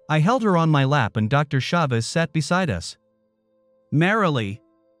 I held her on my lap and Dr. Chavez sat beside us. Merrily.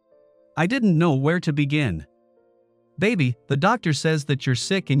 I didn't know where to begin. Baby, the doctor says that you're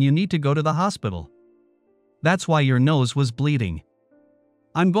sick and you need to go to the hospital. That's why your nose was bleeding.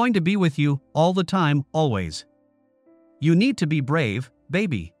 I'm going to be with you, all the time, always. You need to be brave,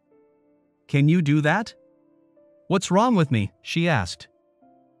 baby. Can you do that? What's wrong with me? She asked.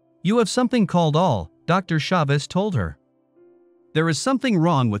 You have something called all, Dr. Chavez told her. There is something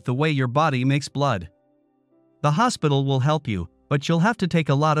wrong with the way your body makes blood. The hospital will help you, but you'll have to take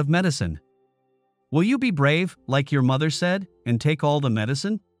a lot of medicine. Will you be brave, like your mother said, and take all the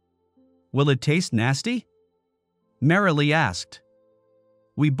medicine? Will it taste nasty? Merrily asked.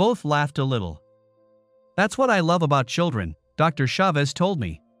 We both laughed a little. That's what I love about children, Dr. Chavez told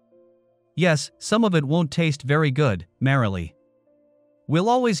me. Yes, some of it won't taste very good, merrily. We'll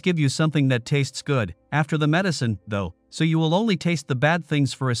always give you something that tastes good, after the medicine, though, so you will only taste the bad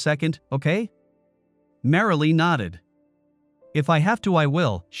things for a second, okay? Merrily nodded. If I have to, I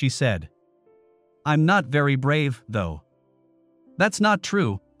will, she said. I'm not very brave, though. That's not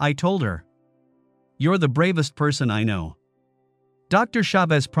true, I told her. You're the bravest person I know. Dr.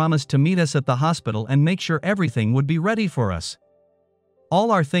 Chavez promised to meet us at the hospital and make sure everything would be ready for us.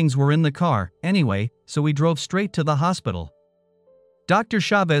 All our things were in the car, anyway, so we drove straight to the hospital. Dr.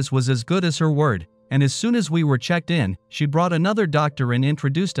 Chavez was as good as her word, and as soon as we were checked in, she brought another doctor and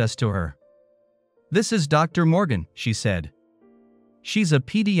introduced us to her. This is Dr. Morgan, she said. She's a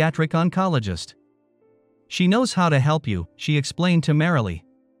pediatric oncologist. She knows how to help you, she explained to Merrily.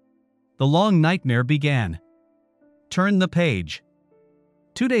 The long nightmare began. Turn the page.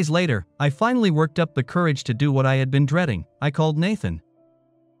 2 days later, I finally worked up the courage to do what I had been dreading. I called Nathan.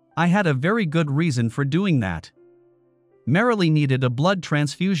 I had a very good reason for doing that. Merrily needed a blood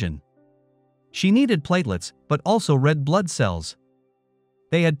transfusion. She needed platelets, but also red blood cells.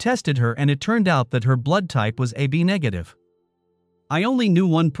 They had tested her and it turned out that her blood type was AB negative. I only knew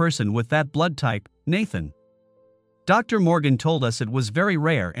one person with that blood type, Nathan. Dr. Morgan told us it was very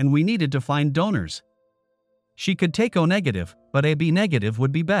rare and we needed to find donors. She could take O negative, but AB negative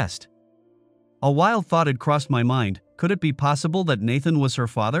would be best. A wild thought had crossed my mind. Could it be possible that Nathan was her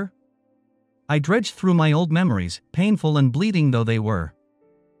father? I dredged through my old memories, painful and bleeding though they were.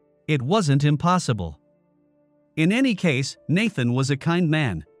 It wasn't impossible. In any case, Nathan was a kind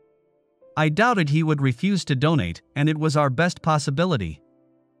man. I doubted he would refuse to donate, and it was our best possibility.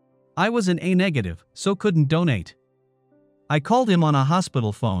 I was an A negative, so couldn't donate. I called him on a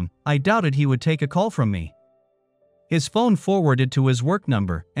hospital phone. I doubted he would take a call from me. His phone forwarded to his work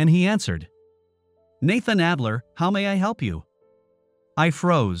number, and he answered. Nathan Adler, how may I help you? I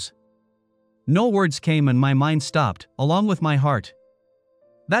froze. No words came and my mind stopped, along with my heart.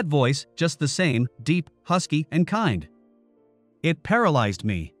 That voice, just the same, deep, husky, and kind. It paralyzed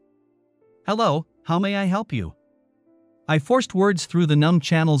me. Hello, how may I help you? I forced words through the numb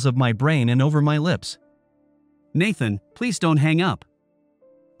channels of my brain and over my lips. Nathan, please don't hang up.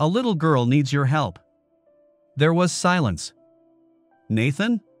 A little girl needs your help. There was silence.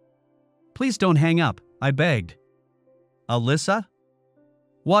 Nathan? Please don't hang up, I begged. Alyssa?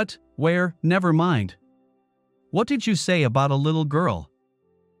 What, where, never mind. What did you say about a little girl?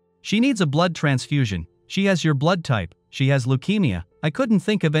 She needs a blood transfusion, she has your blood type, she has leukemia, I couldn't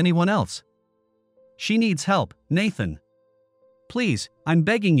think of anyone else. She needs help, Nathan. Please, I'm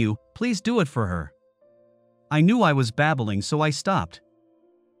begging you, please do it for her. I knew I was babbling so I stopped.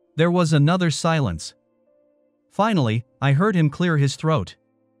 There was another silence. Finally, I heard him clear his throat.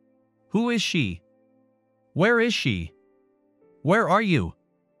 Who is she? Where is she? Where are you?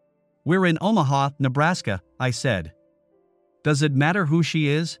 We're in Omaha, Nebraska, I said. Does it matter who she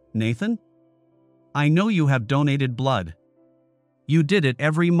is, Nathan? I know you have donated blood. You did it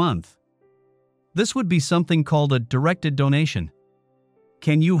every month. This would be something called a directed donation.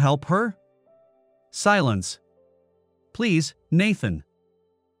 Can you help her? Silence. Please, Nathan.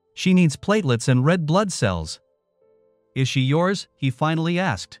 She needs platelets and red blood cells. Is she yours? He finally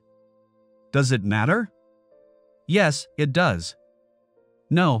asked. Does it matter? Yes, it does.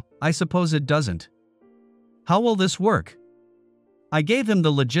 No, I suppose it doesn't. How will this work? I gave him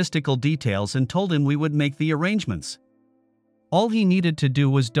the logistical details and told him we would make the arrangements. All he needed to do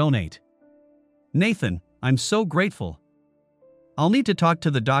was donate. Nathan, I'm so grateful. I'll need to talk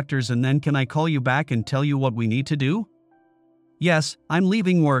to the doctors and then can I call you back and tell you what we need to do? Yes, I'm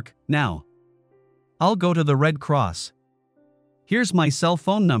leaving work, now. I'll go to the Red Cross. Here's my cell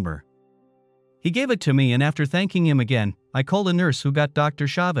phone number. He gave it to me, and after thanking him again, I called a nurse who got Dr.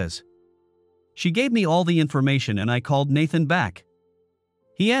 Chavez. She gave me all the information and I called Nathan back.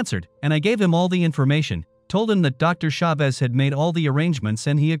 He answered, and I gave him all the information, told him that Dr. Chavez had made all the arrangements,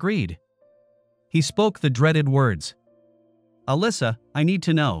 and he agreed. He spoke the dreaded words. Alyssa, I need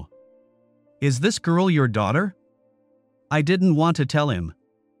to know. Is this girl your daughter? I didn't want to tell him.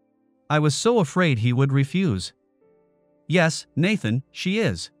 I was so afraid he would refuse. Yes, Nathan, she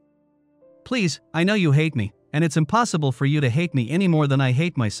is. Please, I know you hate me, and it's impossible for you to hate me any more than I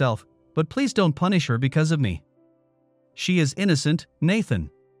hate myself, but please don't punish her because of me. She is innocent, Nathan.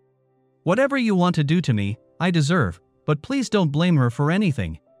 Whatever you want to do to me, I deserve, but please don't blame her for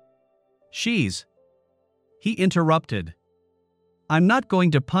anything. She's... He interrupted. I'm not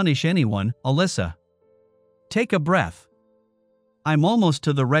going to punish anyone, Alyssa. Take a breath. I'm almost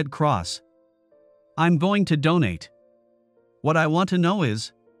to the Red Cross. I'm going to donate. What I want to know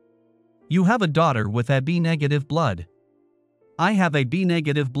is... You have a daughter with AB-negative blood. I have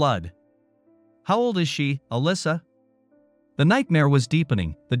AB-negative blood. How old is she, Alyssa? The nightmare was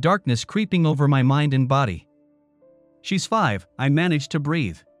deepening, the darkness creeping over my mind and body. She's 5, I managed to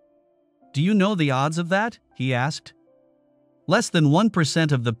breathe. Do you know the odds of that? He asked. Less than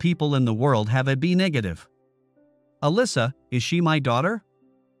 1% of the people in the world have AB-negative. Alyssa, is she my daughter?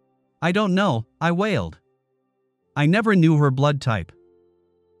 I don't know, I wailed. I never knew her blood type.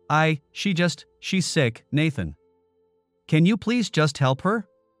 She's sick, Nathan. Can you please just help her?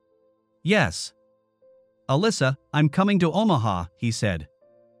 Yes. Alyssa, I'm coming to Omaha, he said.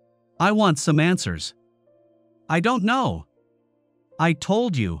 I want some answers. I don't know. I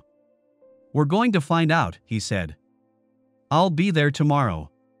told you. We're going to find out, he said. I'll be there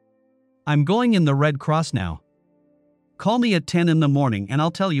tomorrow. I'm going in the Red Cross now. Call me at 10 in the morning and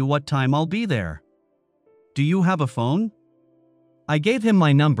I'll tell you what time I'll be there. Do you have a phone? I gave him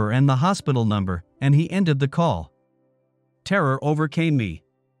my number and the hospital number, and he ended the call. Terror overcame me.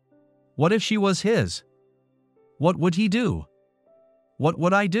 What if she was his? What would he do? What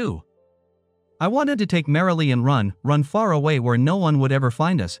would I do? I wanted to take Marilee and run far away where no one would ever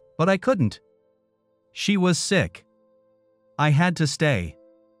find us, but I couldn't. She was sick. I had to stay.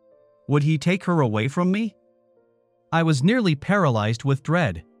 Would he take her away from me? I was nearly paralyzed with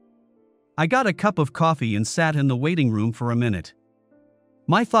dread. I got a cup of coffee and sat in the waiting room for a minute.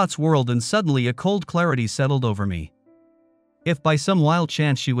 My thoughts whirled and suddenly a cold clarity settled over me. If by some wild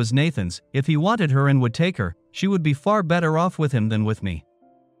chance she was Nathan's, if he wanted her and would take her, she would be far better off with him than with me.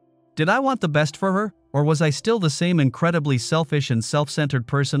 Did I want the best for her, or was I still the same incredibly selfish and self-centered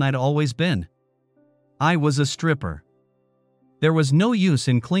person I'd always been? I was a stripper. There was no use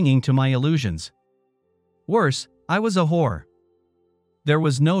in clinging to my illusions. Worse, I was a whore. There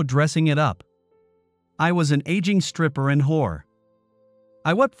was no dressing it up. I was an aging stripper and whore.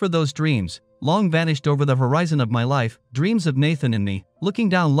 I wept for those dreams, long vanished over the horizon of my life, dreams of Nathan and me, looking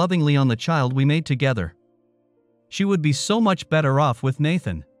down lovingly on the child we made together. She would be so much better off with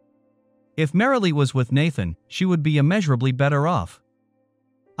Nathan. If Marilee was with Nathan, she would be immeasurably better off.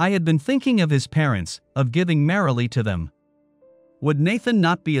 I had been thinking of his parents, of giving Marilee to them. Would Nathan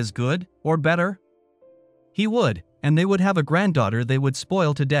not be as good, or better? He would, and they would have a granddaughter they would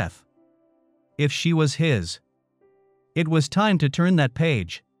spoil to death. If she was his. It was time to turn that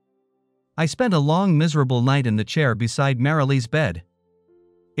page. I spent a long miserable night in the chair beside Marilee's bed.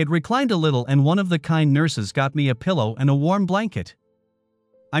 It reclined a little and one of the kind nurses got me a pillow and a warm blanket.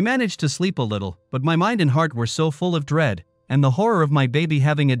 I managed to sleep a little, but my mind and heart were so full of dread, and the horror of my baby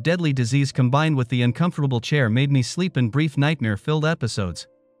having a deadly disease combined with the uncomfortable chair made me sleep in brief nightmare-filled episodes.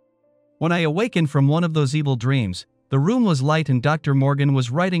 When I awakened from one of those evil dreams, the room was light and Dr. Morgan was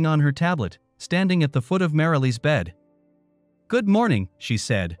writing on her tablet, standing at the foot of Marilee's bed. "Good morning," she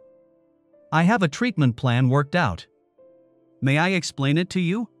said. "I have a treatment plan worked out. May I explain it to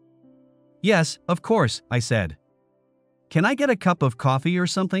you?" "Yes, of course," I said. "Can I get a cup of coffee or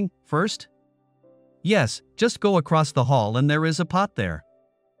something, first?" "Yes, just go across the hall and there is a pot there."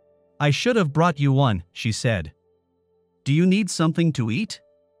 "I should have brought you one," she said. "Do you need something to eat?"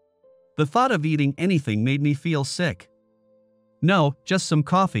 The thought of eating anything made me feel sick. "No, just some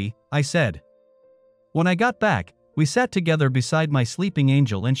coffee," I said. When I got back, we sat together beside my sleeping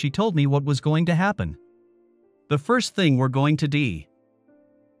angel and she told me what was going to happen. "The first thing we're going to do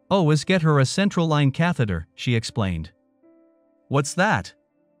is get her a central line catheter," she explained. "What's that?"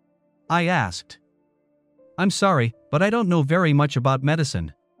 I asked. "I'm sorry, but I don't know very much about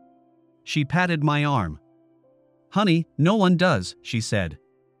medicine." She patted my arm. "Honey, no one does," she said.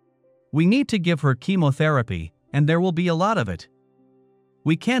 "We need to give her chemotherapy, and there will be a lot of it.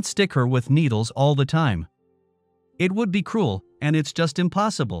 We can't stick her with needles all the time. It would be cruel, and it's just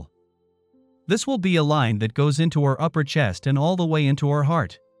impossible. This will be a line that goes into her upper chest and all the way into her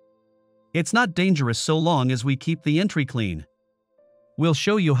heart. It's not dangerous so long as we keep the entry clean. We'll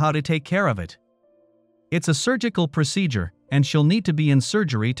show you how to take care of it. It's a surgical procedure, and she'll need to be in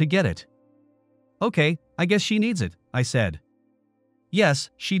surgery to get it. Okay, I guess she needs it, I said. Yes,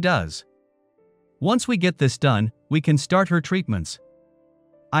 she does. Once we get this done, we can start her treatments.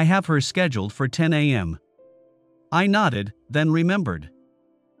 I have her scheduled for 10 a.m. I nodded, then remembered.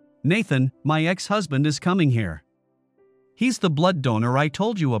 Nathan, my ex-husband, is coming here. He's the blood donor I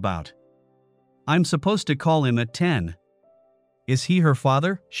told you about. I'm supposed to call him at 10. Is he her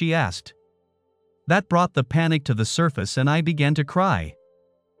father? She asked. That brought the panic to the surface and I began to cry.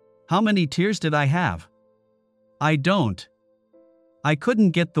 How many tears did I have? I don't. I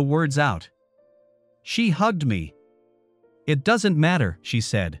couldn't get the words out. She hugged me. It doesn't matter, she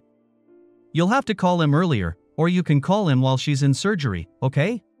said. You'll have to call him earlier, or you can call him while she's in surgery,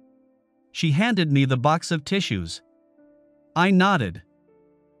 okay? She handed me the box of tissues. I nodded.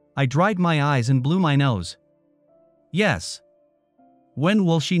 I dried my eyes and blew my nose. Yes. When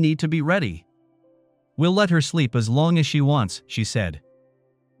will she need to be ready? We'll let her sleep as long as she wants, she said.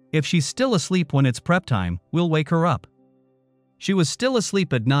 If she's still asleep when it's prep time, we'll wake her up. She was still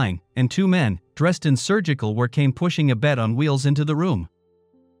asleep at 9, and 2 men, dressed in surgical wear, came pushing a bed on wheels into the room.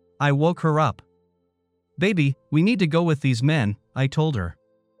 I woke her up. Baby, we need to go with these men, I told her.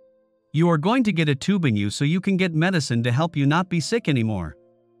 You are going to get a tube in you so you can get medicine to help you not be sick anymore.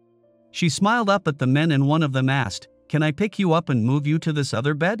 She smiled up at the men and one of them asked, Can I pick you up and move you to this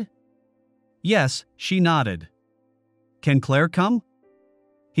other bed? Yes, she nodded. Can Claire come?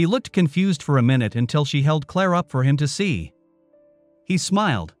 He looked confused for a minute until she held Claire up for him to see. He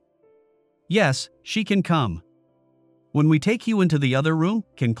smiled. Yes, she can come. When we take you into the other room,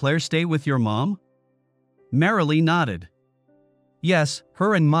 can Claire stay with your mom? Marilee nodded. Yes,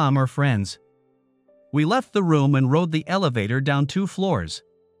 her and Mom are friends. We left the room and rode the elevator down 2 floors.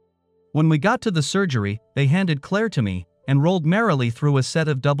 When we got to the surgery, they handed Claire to me and rolled Marilee through a set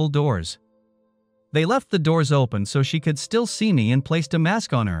of double doors. They left the doors open so she could still see me and placed a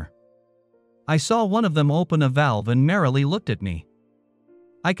mask on her. I saw one of them open a valve and Marilee looked at me.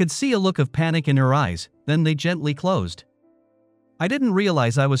 I could see a look of panic in her eyes, then they gently closed. I didn't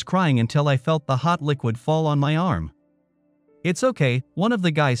realize I was crying until I felt the hot liquid fall on my arm. It's okay, one of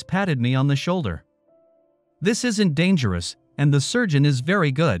the guys patted me on the shoulder. This isn't dangerous, and the surgeon is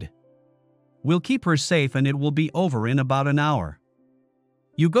very good. We'll keep her safe and it will be over in about an hour.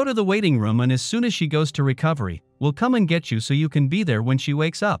 You go to the waiting room and as soon as she goes to recovery, we'll come and get you so you can be there when she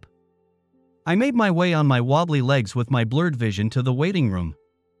wakes up. I made my way on my wobbly legs with my blurred vision to the waiting room.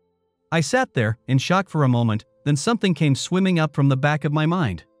 I sat there, in shock for a moment, then something came swimming up from the back of my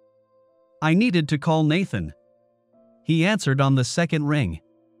mind. I needed to call Nathan. He answered on the second ring.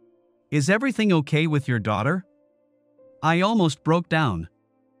 Is everything okay with your daughter? I almost broke down.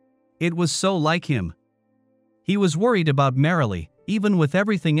 It was so like him. He was worried about Marilee, even with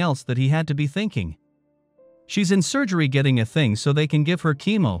everything else that he had to be thinking. She's in surgery getting a thing so they can give her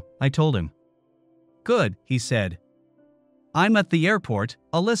chemo, I told him. Good, he said. I'm at the airport,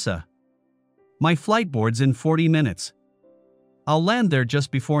 Alyssa. My flight board's in 40 minutes. I'll land there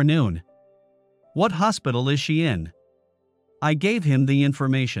just before noon. What hospital is she in? I gave him the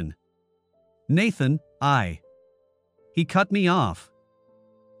information. Nathan, He cut me off.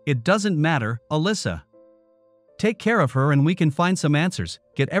 It doesn't matter, Alyssa. Take care of her and we can find some answers,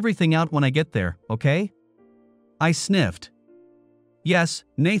 get everything out when I get there, okay? I sniffed. Yes,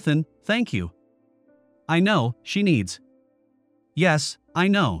 Nathan, thank you. I know, she needs. Yes, I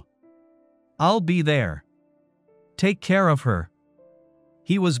know. I'll be there. Take care of her.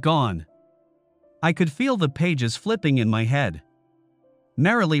 He was gone. I could feel the pages flipping in my head.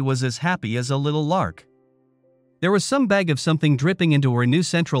 Marilee was as happy as a little lark. There was some bag of something dripping into her new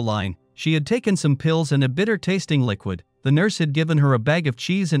central line. She had taken some pills and a bitter-tasting liquid. The nurse had given her a bag of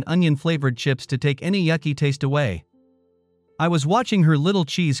cheese and onion-flavored chips to take any yucky taste away. I was watching her little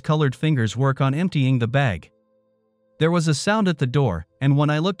cheese-colored fingers work on emptying the bag. There was a sound at the door, and when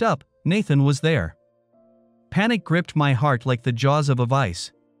I looked up, Nathan was there. Panic gripped my heart like the jaws of a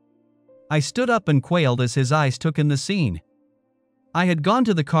vice. I stood up and quailed as his eyes took in the scene. I had gone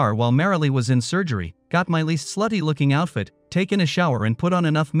to the car while Marilee was in surgery, got my least slutty-looking outfit, taken a shower and put on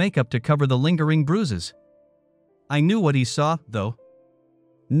enough makeup to cover the lingering bruises. I knew what he saw, though.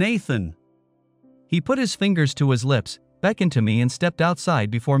 Nathan. He put his fingers to his lips, beckoned to me and stepped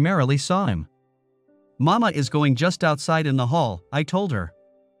outside before Marilee saw him. Mama is going just outside in the hall, I told her.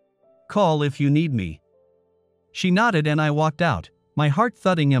 Call if you need me. She nodded and I walked out, my heart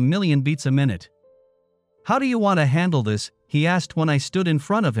thudding a million beats a minute. How do you want to handle this? he asked when I stood in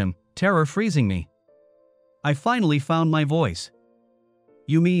front of him, terror freezing me. I finally found my voice.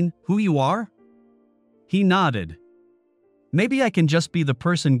 You mean, who you are? He nodded. Maybe I can just be the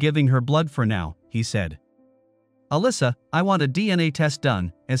person giving her blood for now, he said. Alyssa, I want a DNA test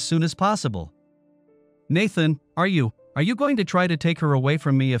done, as soon as possible. Nathan, are you going to try to take her away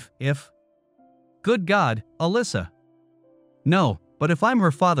from me if? Good God, Alyssa. No, but if I'm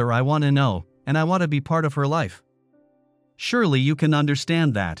her father I want to know, and I want to be part of her life. Surely you can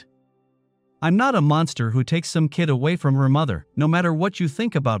understand that. I'm not a monster who takes some kid away from her mother, no matter what you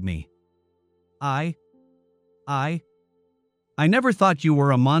think about me. I never thought you were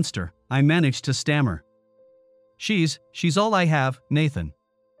a monster, I managed to stammer. She's all I have, Nathan.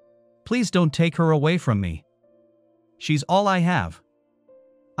 Please don't take her away from me. She's all I have.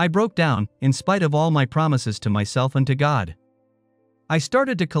 I broke down, in spite of all my promises to myself and to God. I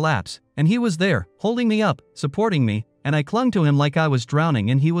started to collapse, and he was there, holding me up, supporting me, and I clung to him like I was drowning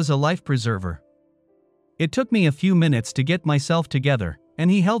and he was a life preserver. It took me a few minutes to get myself together,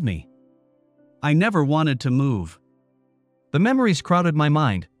 and he held me. I never wanted to move. The memories crowded my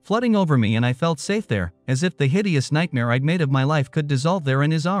mind, flooding over me, and I felt safe there, as if the hideous nightmare I'd made of my life could dissolve there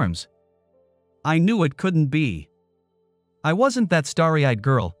in his arms. I knew it couldn't be. I wasn't that starry-eyed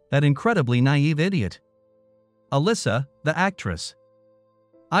girl, that incredibly naive idiot. Alyssa, the actress.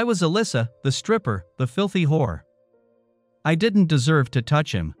 I was Alyssa, the stripper, the filthy whore. I didn't deserve to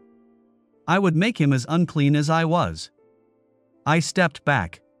touch him. I would make him as unclean as I was. I stepped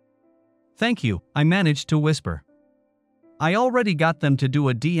back. Thank you, I managed to whisper. I already got them to do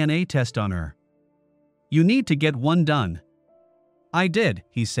a DNA test on her. You need to get one done. I did,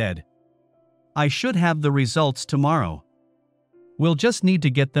 he said. I should have the results tomorrow. We'll just need to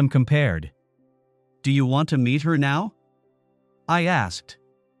get them compared. Do you want to meet her now? I asked.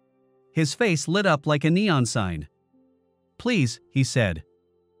 His face lit up like a neon sign. Please, he said.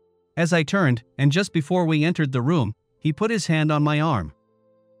 As I turned, and just before we entered the room, he put his hand on my arm.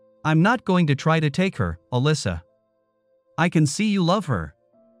 I'm not going to try to take her, Alyssa. I can see you love her.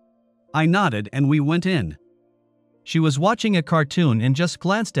 I nodded and we went in. She was watching a cartoon and just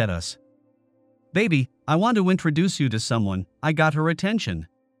glanced at us. Baby, I want to introduce you to someone. I got her attention.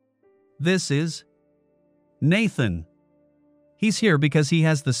 This is Nathan. He's here because he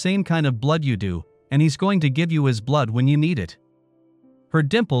has the same kind of blood you do, and he's going to give you his blood when you need it. Her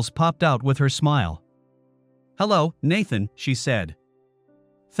dimples popped out with her smile. Hello, Nathan, she said.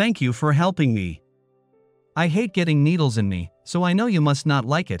 Thank you for helping me. I hate getting needles in me, so I know you must not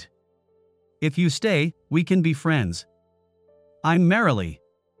like it. If you stay, we can be friends. I'm Marilee.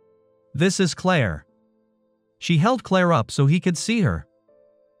 This is Claire. She held Claire up so he could see her.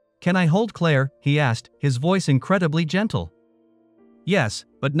 Can I hold Claire? He asked, his voice incredibly gentle. Yes,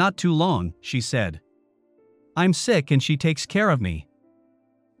 but not too long, she said. I'm sick and she takes care of me.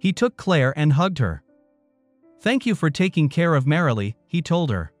 He took Claire and hugged her. Thank you for taking care of Marilee, he told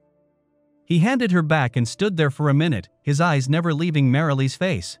her. He handed her back and stood there for a minute, his eyes never leaving Marilee's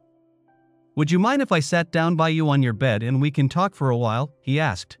face. Would you mind if I sat down by you on your bed and we can talk for a while? He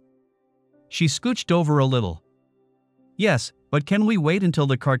asked. She scooched over a little. Yes, but can we wait until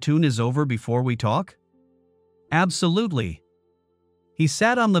the cartoon is over before we talk? Absolutely. He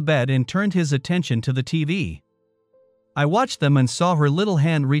sat on the bed and turned his attention to the TV. I watched them and saw her little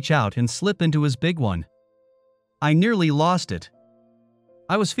hand reach out and slip into his big one. I nearly lost it.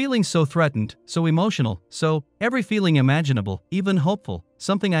 I was feeling so threatened, so emotional, so every feeling imaginable, even hopeful,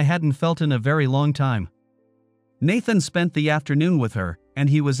 something I hadn't felt in a very long time. Nathan spent the afternoon with her, and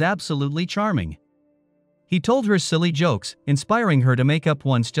he was absolutely charming. He told her silly jokes, inspiring her to make up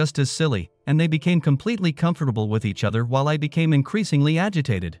ones just as silly, and they became completely comfortable with each other while I became increasingly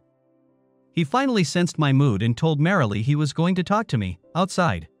agitated. He finally sensed my mood and told Marilee he was going to talk to me,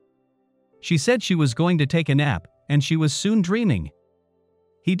 outside. She said she was going to take a nap, and she was soon dreaming.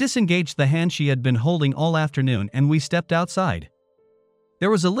 He disengaged the hand she had been holding all afternoon and we stepped outside. There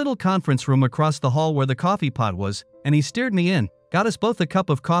was a little conference room across the hall where the coffee pot was, and he steered me in, got us both a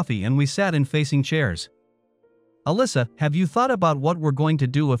cup of coffee and we sat in facing chairs. Alyssa, have you thought about what we're going to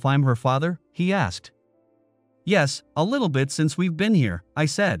do if I'm her father? He asked. Yes, a little bit since we've been here, I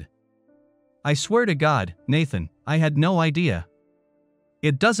said. I swear to God, Nathan, I had no idea.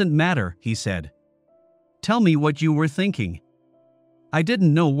 It doesn't matter, he said. Tell me what you were thinking. I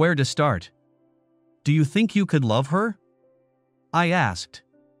didn't know where to start. Do you think you could love her? I asked.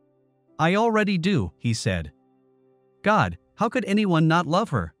 I already do, he said. God, how could anyone not love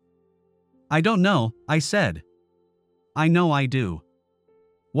her? I don't know, I said. I know I do.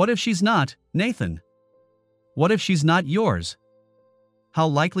 What if she's not, Nathan? What if she's not yours? How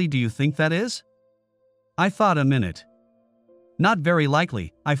likely do you think that is? I thought a minute. Not very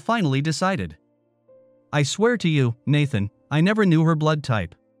likely, I finally decided. I swear to you, Nathan, I never knew her blood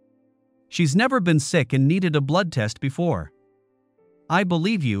type. She's never been sick and needed a blood test before. I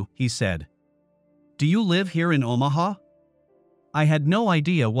believe you, he said. Do you live here in Omaha? I had no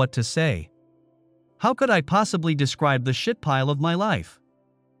idea what to say. How could I possibly describe the shit pile of my life?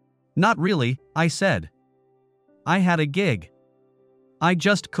 Not really, I said. I had a gig. I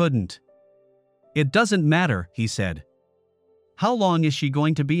just couldn't. It doesn't matter, he said. How long is she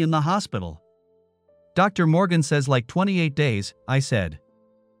going to be in the hospital? Dr. Morgan says like 28 days, I said.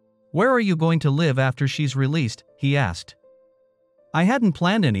 Where are you going to live after she's released, he asked. I hadn't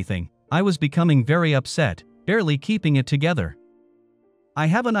planned anything, I was becoming very upset, barely keeping it together. I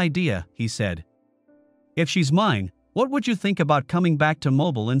have an idea, he said. If she's mine, what would you think about coming back to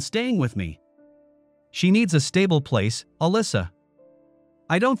Mobile and staying with me? She needs a stable place, Alyssa.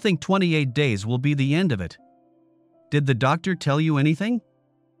 I don't think 28 days will be the end of it. Did the doctor tell you anything?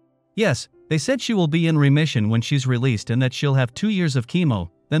 Yes, they said she will be in remission when she's released and that she'll have 2 years of chemo,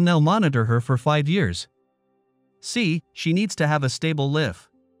 then they'll monitor her for 5 years. See, she needs to have a stable life.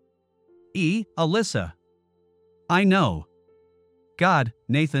 Alyssa. I know. God,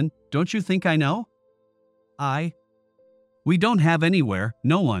 Nathan, don't you think I know? We don't have anywhere,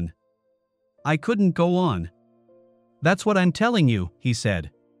 no one. I couldn't go on. That's what I'm telling you, he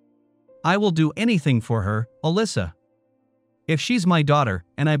said. I will do anything for her, Alyssa. If she's my daughter,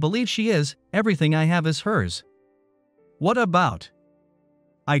 and I believe she is, everything I have is hers. What about?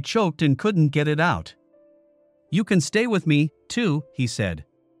 I choked and couldn't get it out. You can stay with me, too, he said.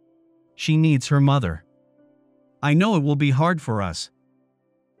 She needs her mother. I know it will be hard for us.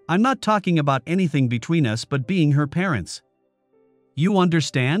 I'm not talking about anything between us but being her parents. You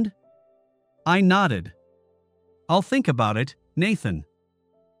understand? I nodded. I'll think about it, Nathan.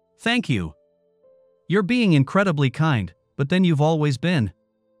 Thank you. You're being incredibly kind, but then you've always been.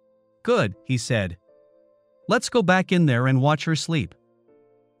 Good, he said. Let's go back in there and watch her sleep.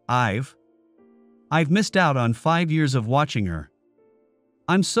 I've missed out on 5 years of watching her.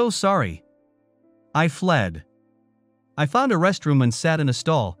 I'm so sorry. I fled. I found a restroom and sat in a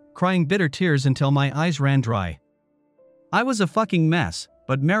stall, crying bitter tears until my eyes ran dry. I was a fucking mess,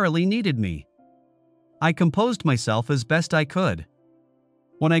 but Marilee needed me. I composed myself as best I could.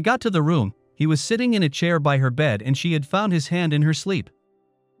 When I got to the room, he was sitting in a chair by her bed and she had found his hand in her sleep.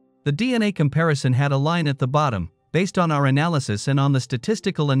 The DNA comparison had a line at the bottom. Based on our analysis and on the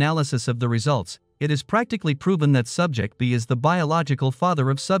statistical analysis of the results, it is practically proven that Subject B is the biological father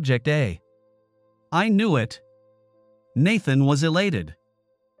of Subject A. I knew it. Nathan was elated.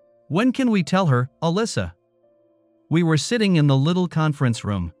 When can we tell her, Alyssa? We were sitting in the little conference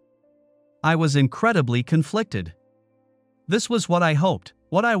room. I was incredibly conflicted. This was what I hoped,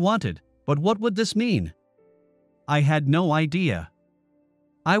 what I wanted, but what would this mean? I had no idea.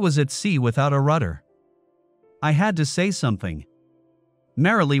 I was at sea without a rudder. I had to say something.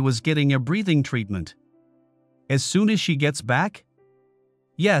 Marilee was getting a breathing treatment. As soon as she gets back?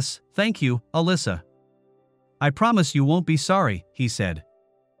 Yes, thank you, Alyssa. I promise you won't be sorry, he said.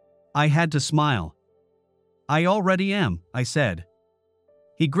 I had to smile. I already am, I said.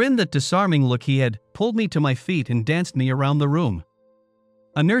 He grinned that disarming look he had, pulled me to my feet and danced me around the room.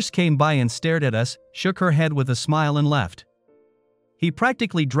 A nurse came by and stared at us, shook her head with a smile and left. He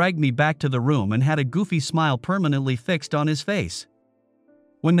practically dragged me back to the room and had a goofy smile permanently fixed on his face.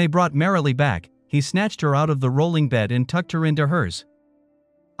 When they brought Marilee back, he snatched her out of the rolling bed and tucked her into hers.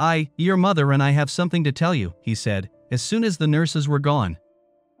 Your mother and I have something to tell you, he said, as soon as the nurses were gone.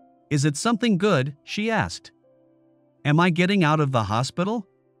 Is it something good? She asked. Am I getting out of the hospital?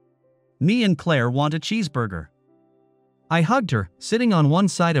 Me and Claire want a cheeseburger. I hugged her, sitting on one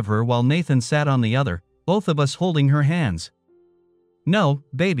side of her while Nathan sat on the other, both of us holding her hands. No,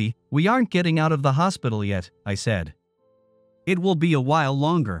 baby, we aren't getting out of the hospital yet, I said. It will be a while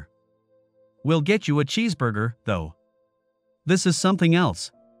longer. We'll get you a cheeseburger, though. This is something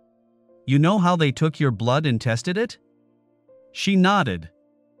else. You know how they took your blood and tested it? She nodded.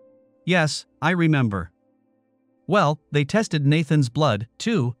 Yes, I remember. Well, they tested Nathan's blood,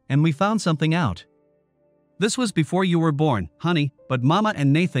 too, and we found something out. This was before you were born, honey, but Mama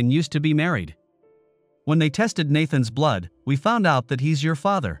and Nathan used to be married. When they tested Nathan's blood, we found out that he's your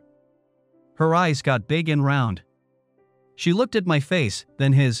father. Her eyes got big and round. She looked at my face,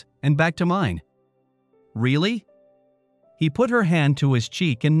 then his, and back to mine. Really? He put her hand to his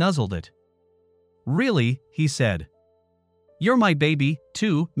cheek and nuzzled it. Really, he said. You're my baby,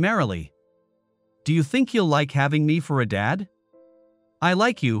 too, Marilee. Do you think you'll like having me for a dad? I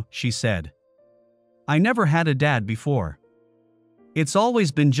like you, she said. I never had a dad before. It's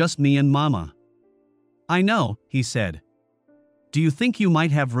always been just me and Mama. I know, he said. Do you think you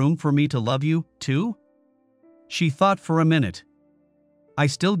might have room for me to love you, too? She thought for a minute. I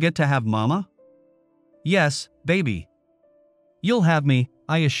still get to have mama? Yes, baby. You'll have me,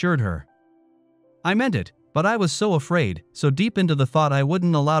 I assured her. I meant it, but I was so afraid, so deep into the thought I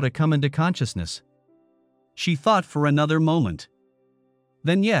wouldn't allow to come into consciousness. She thought for another moment.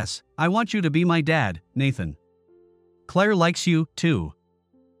 Then yes, I want you to be my dad, Nathan. Claire likes you, too.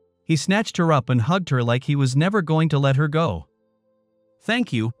 He snatched her up and hugged her like he was never going to let her go.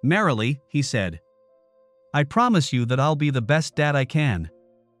 Thank you, merrily, he said. I promise you that I'll be the best dad I can.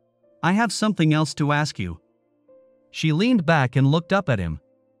 I have something else to ask you. She leaned back and looked up at him.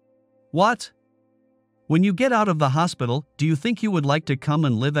 What? When you get out of the hospital, do you think you would like to come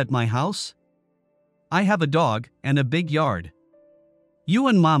and live at my house? I have a dog and a big yard. You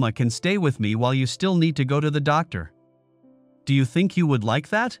and Mama can stay with me while you still need to go to the doctor. Do you think you would like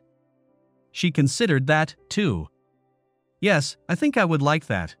that? She considered that, too. Yes, I think I would like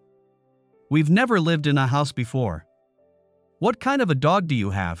that. We've never lived in a house before. What kind of a dog do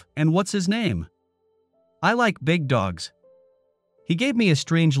you have, and what's his name? I like big dogs. He gave me a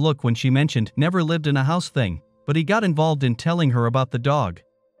strange look when she mentioned never lived in a house thing, but he got involved in telling her about the dog.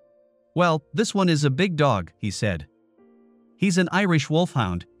 Well, this one is a big dog, he said. He's an Irish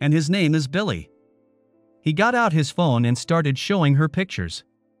wolfhound, and his name is Billy. He got out his phone and started showing her pictures.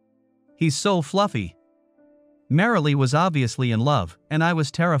 He's so fluffy. Merrily was obviously in love, and I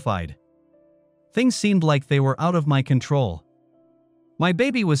was terrified. Things seemed like they were out of my control. My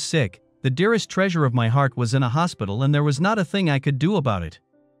baby was sick, the dearest treasure of my heart was in a hospital, and there was not a thing I could do about it.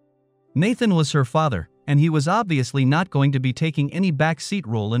 Nathan was her father, and he was obviously not going to be taking any backseat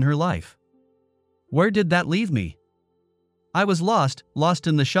role in her life. Where did that leave me? I was lost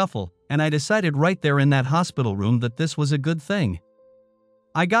in the shuffle, and I decided right there in that hospital room that this was a good thing.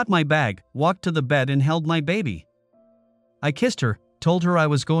 I got my bag, walked to the bed and held my baby. I kissed her, told her I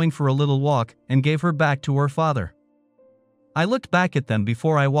was going for a little walk, and gave her back to her father. I looked back at them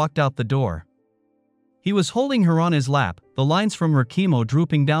before I walked out the door. He was holding her on his lap, the lines from her chemo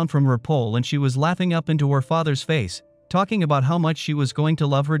drooping down from her pole, and she was laughing up into her father's face, talking about how much she was going to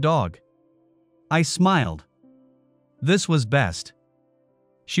love her dog. I smiled. This was best.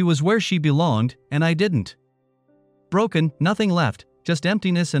 She was where she belonged, and I didn't. Broken, nothing left, just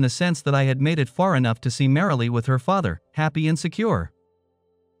emptiness and a sense that I had made it far enough to see merrily with her father, happy and secure.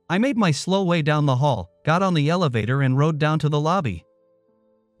 I made my slow way down the hall, got on the elevator and rode down to the lobby.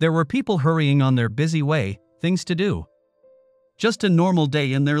 There were people hurrying on their busy way, things to do. Just a normal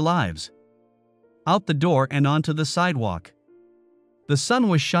day in their lives. Out the door and onto the sidewalk. The sun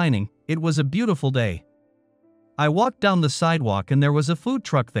was shining, it was a beautiful day. I walked down the sidewalk and there was a food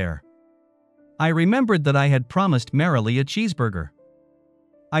truck there. I remembered that I had promised merrily a cheeseburger.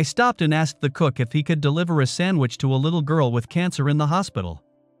 I stopped and asked the cook if he could deliver a sandwich to a little girl with cancer in the hospital.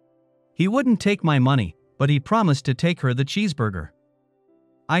 He wouldn't take my money, but he promised to take her the cheeseburger.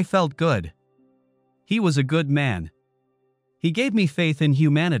 I felt good. He was a good man. He gave me faith in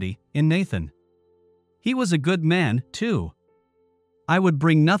humanity, in Nathan. He was a good man, too. I would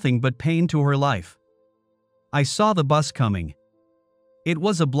bring nothing but pain to her life. I saw the bus coming. It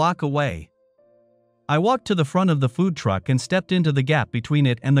was a block away. I walked to the front of the food truck and stepped into the gap between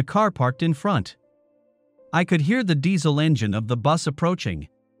it and the car parked in front. I could hear the diesel engine of the bus approaching.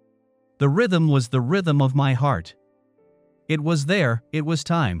 The rhythm was the rhythm of my heart. It was there, it was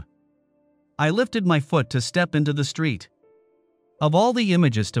time. I lifted my foot to step into the street. Of all the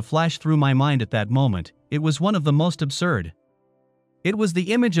images to flash through my mind at that moment, it was one of the most absurd. It was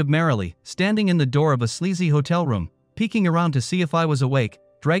the image of Merrily, standing in the door of a sleazy hotel room, peeking around to see if I was awake,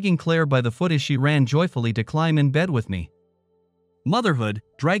 dragging Claire by the foot as she ran joyfully to climb in bed with me. Motherhood,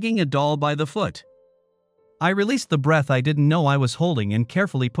 dragging a doll by the foot. I released the breath I didn't know I was holding and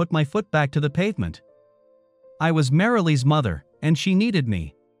carefully put my foot back to the pavement. I was Merrily's mother, and she needed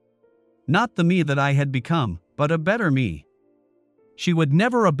me. Not the me that I had become, but a better me. She would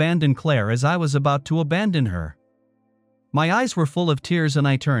never abandon Claire as I was about to abandon her. My eyes were full of tears and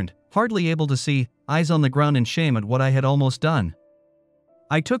I turned, hardly able to see, eyes on the ground in shame at what I had almost done.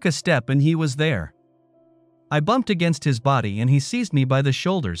 I took a step and he was there. I bumped against his body and he seized me by the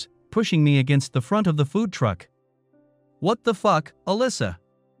shoulders, pushing me against the front of the food truck. "What the fuck, Alyssa?"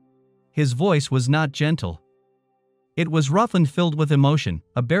 His voice was not gentle. It was rough and filled with emotion,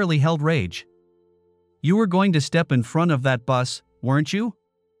 a barely held rage. "You were going to step in front of that bus, weren't you?"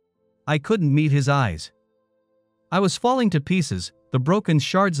 I couldn't meet his eyes. I was falling to pieces, the broken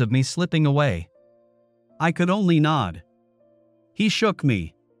shards of me slipping away. I could only nod. He shook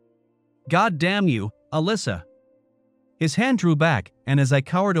me. "God damn you, Alyssa." His hand drew back, and as I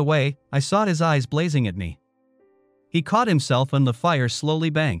cowered away, I saw his eyes blazing at me. He caught himself and the fire slowly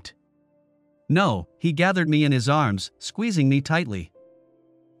banked. No, he gathered me in his arms, squeezing me tightly.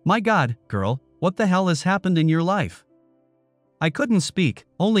 My God, girl, what the hell has happened in your life? I couldn't speak,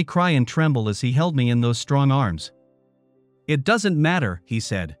 only cry and tremble as he held me in those strong arms. It doesn't matter, he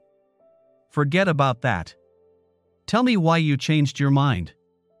said. Forget about that. Tell me why you changed your mind.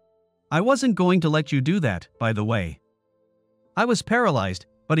 I wasn't going to let you do that, by the way. I was paralyzed,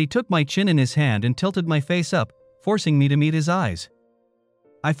 but he took my chin in his hand and tilted my face up, forcing me to meet his eyes.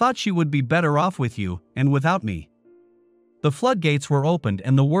 I thought she would be better off with you, and without me. The floodgates were opened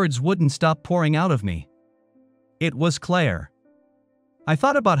and the words wouldn't stop pouring out of me. It was Claire. I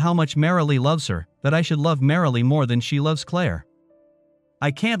thought about how much Marilee loves her, that I should love Marilee more than she loves Claire. I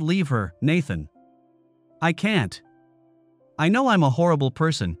can't leave her, Nathan. I can't. I know I'm a horrible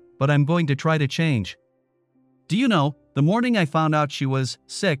person, but I'm going to try to change. Do you know, the morning I found out she was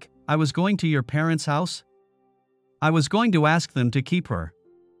sick, I was going to your parents' house? I was going to ask them to keep her.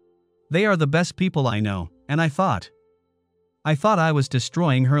 They are the best people I know, and I thought I was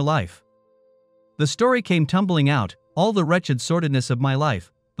destroying her life. The story came tumbling out, all the wretched sordidness of my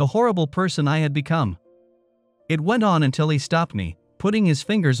life, the horrible person I had become. It went on until he stopped me, putting his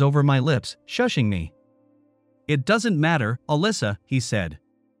fingers over my lips, shushing me. It doesn't matter, Alyssa, he said.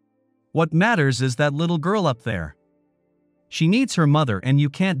 What matters is that little girl up there. She needs her mother and you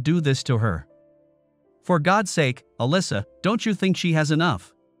can't do this to her. For God's sake, Alyssa, don't you think she has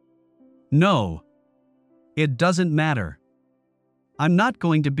enough? No. It doesn't matter. I'm not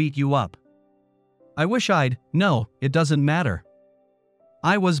going to beat you up. I wish I'd. No, it doesn't matter.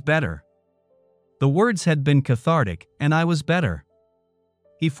 I was better. The words had been cathartic, and I was better.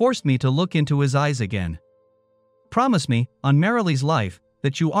 He forced me to look into his eyes again. Promise me, on Marilee's life,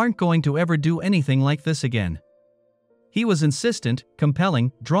 that you aren't going to ever do anything like this again. He was insistent,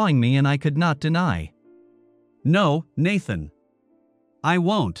 compelling, drawing me, and I could not deny. No, Nathan. I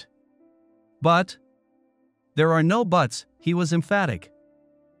won't. But? There are no buts, he was emphatic.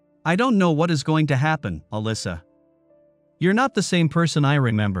 I don't know what is going to happen, Alyssa. You're not the same person I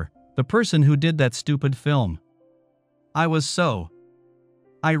remember, the person who did that stupid film.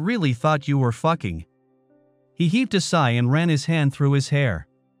 I really thought you were fucking. He heaved a sigh and ran his hand through his hair.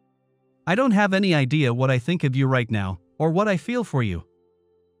 I don't have any idea what I think of you right now, or what I feel for you.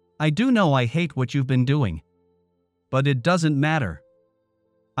 I do know I hate what you've been doing. But it doesn't matter.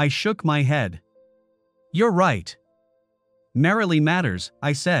 I shook my head. You're right. Marilee matters,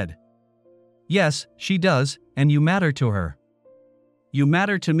 I said. Yes, she does, and you matter to her. You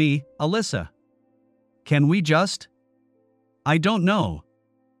matter to me, Alyssa. Can we just? I don't know.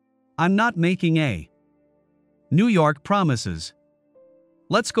 I'm not making a New York promises.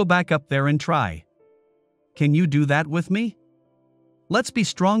 Let's go back up there and try. Can you do that with me? Let's be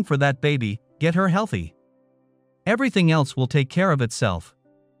strong for that baby, get her healthy. Everything else will take care of itself.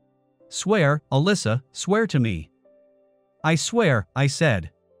 Swear, Alyssa, swear to me. I swear, I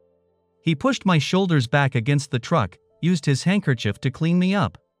said. He pushed my shoulders back against the truck, used his handkerchief to clean me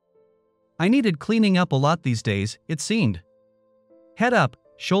up. I needed cleaning up a lot these days, it seemed. Head up,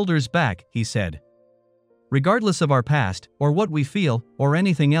 shoulders back, he said. Regardless of our past, or what we feel, or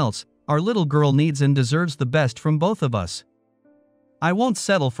anything else, our little girl needs and deserves the best from both of us. I won't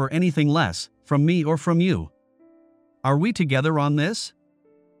settle for anything less, from me or from you. Are we together on this?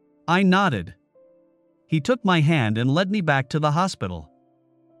 I nodded. He took my hand and led me back to the hospital.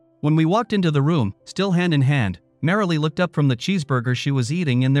 When we walked into the room, still hand in hand, Marilee looked up from the cheeseburger she was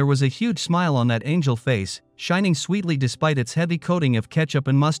eating and there was a huge smile on that angel face, shining sweetly despite its heavy coating of ketchup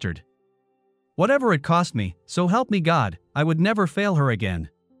and mustard. Whatever it cost me, so help me God, I would never fail her again.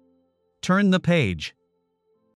 Turn the page.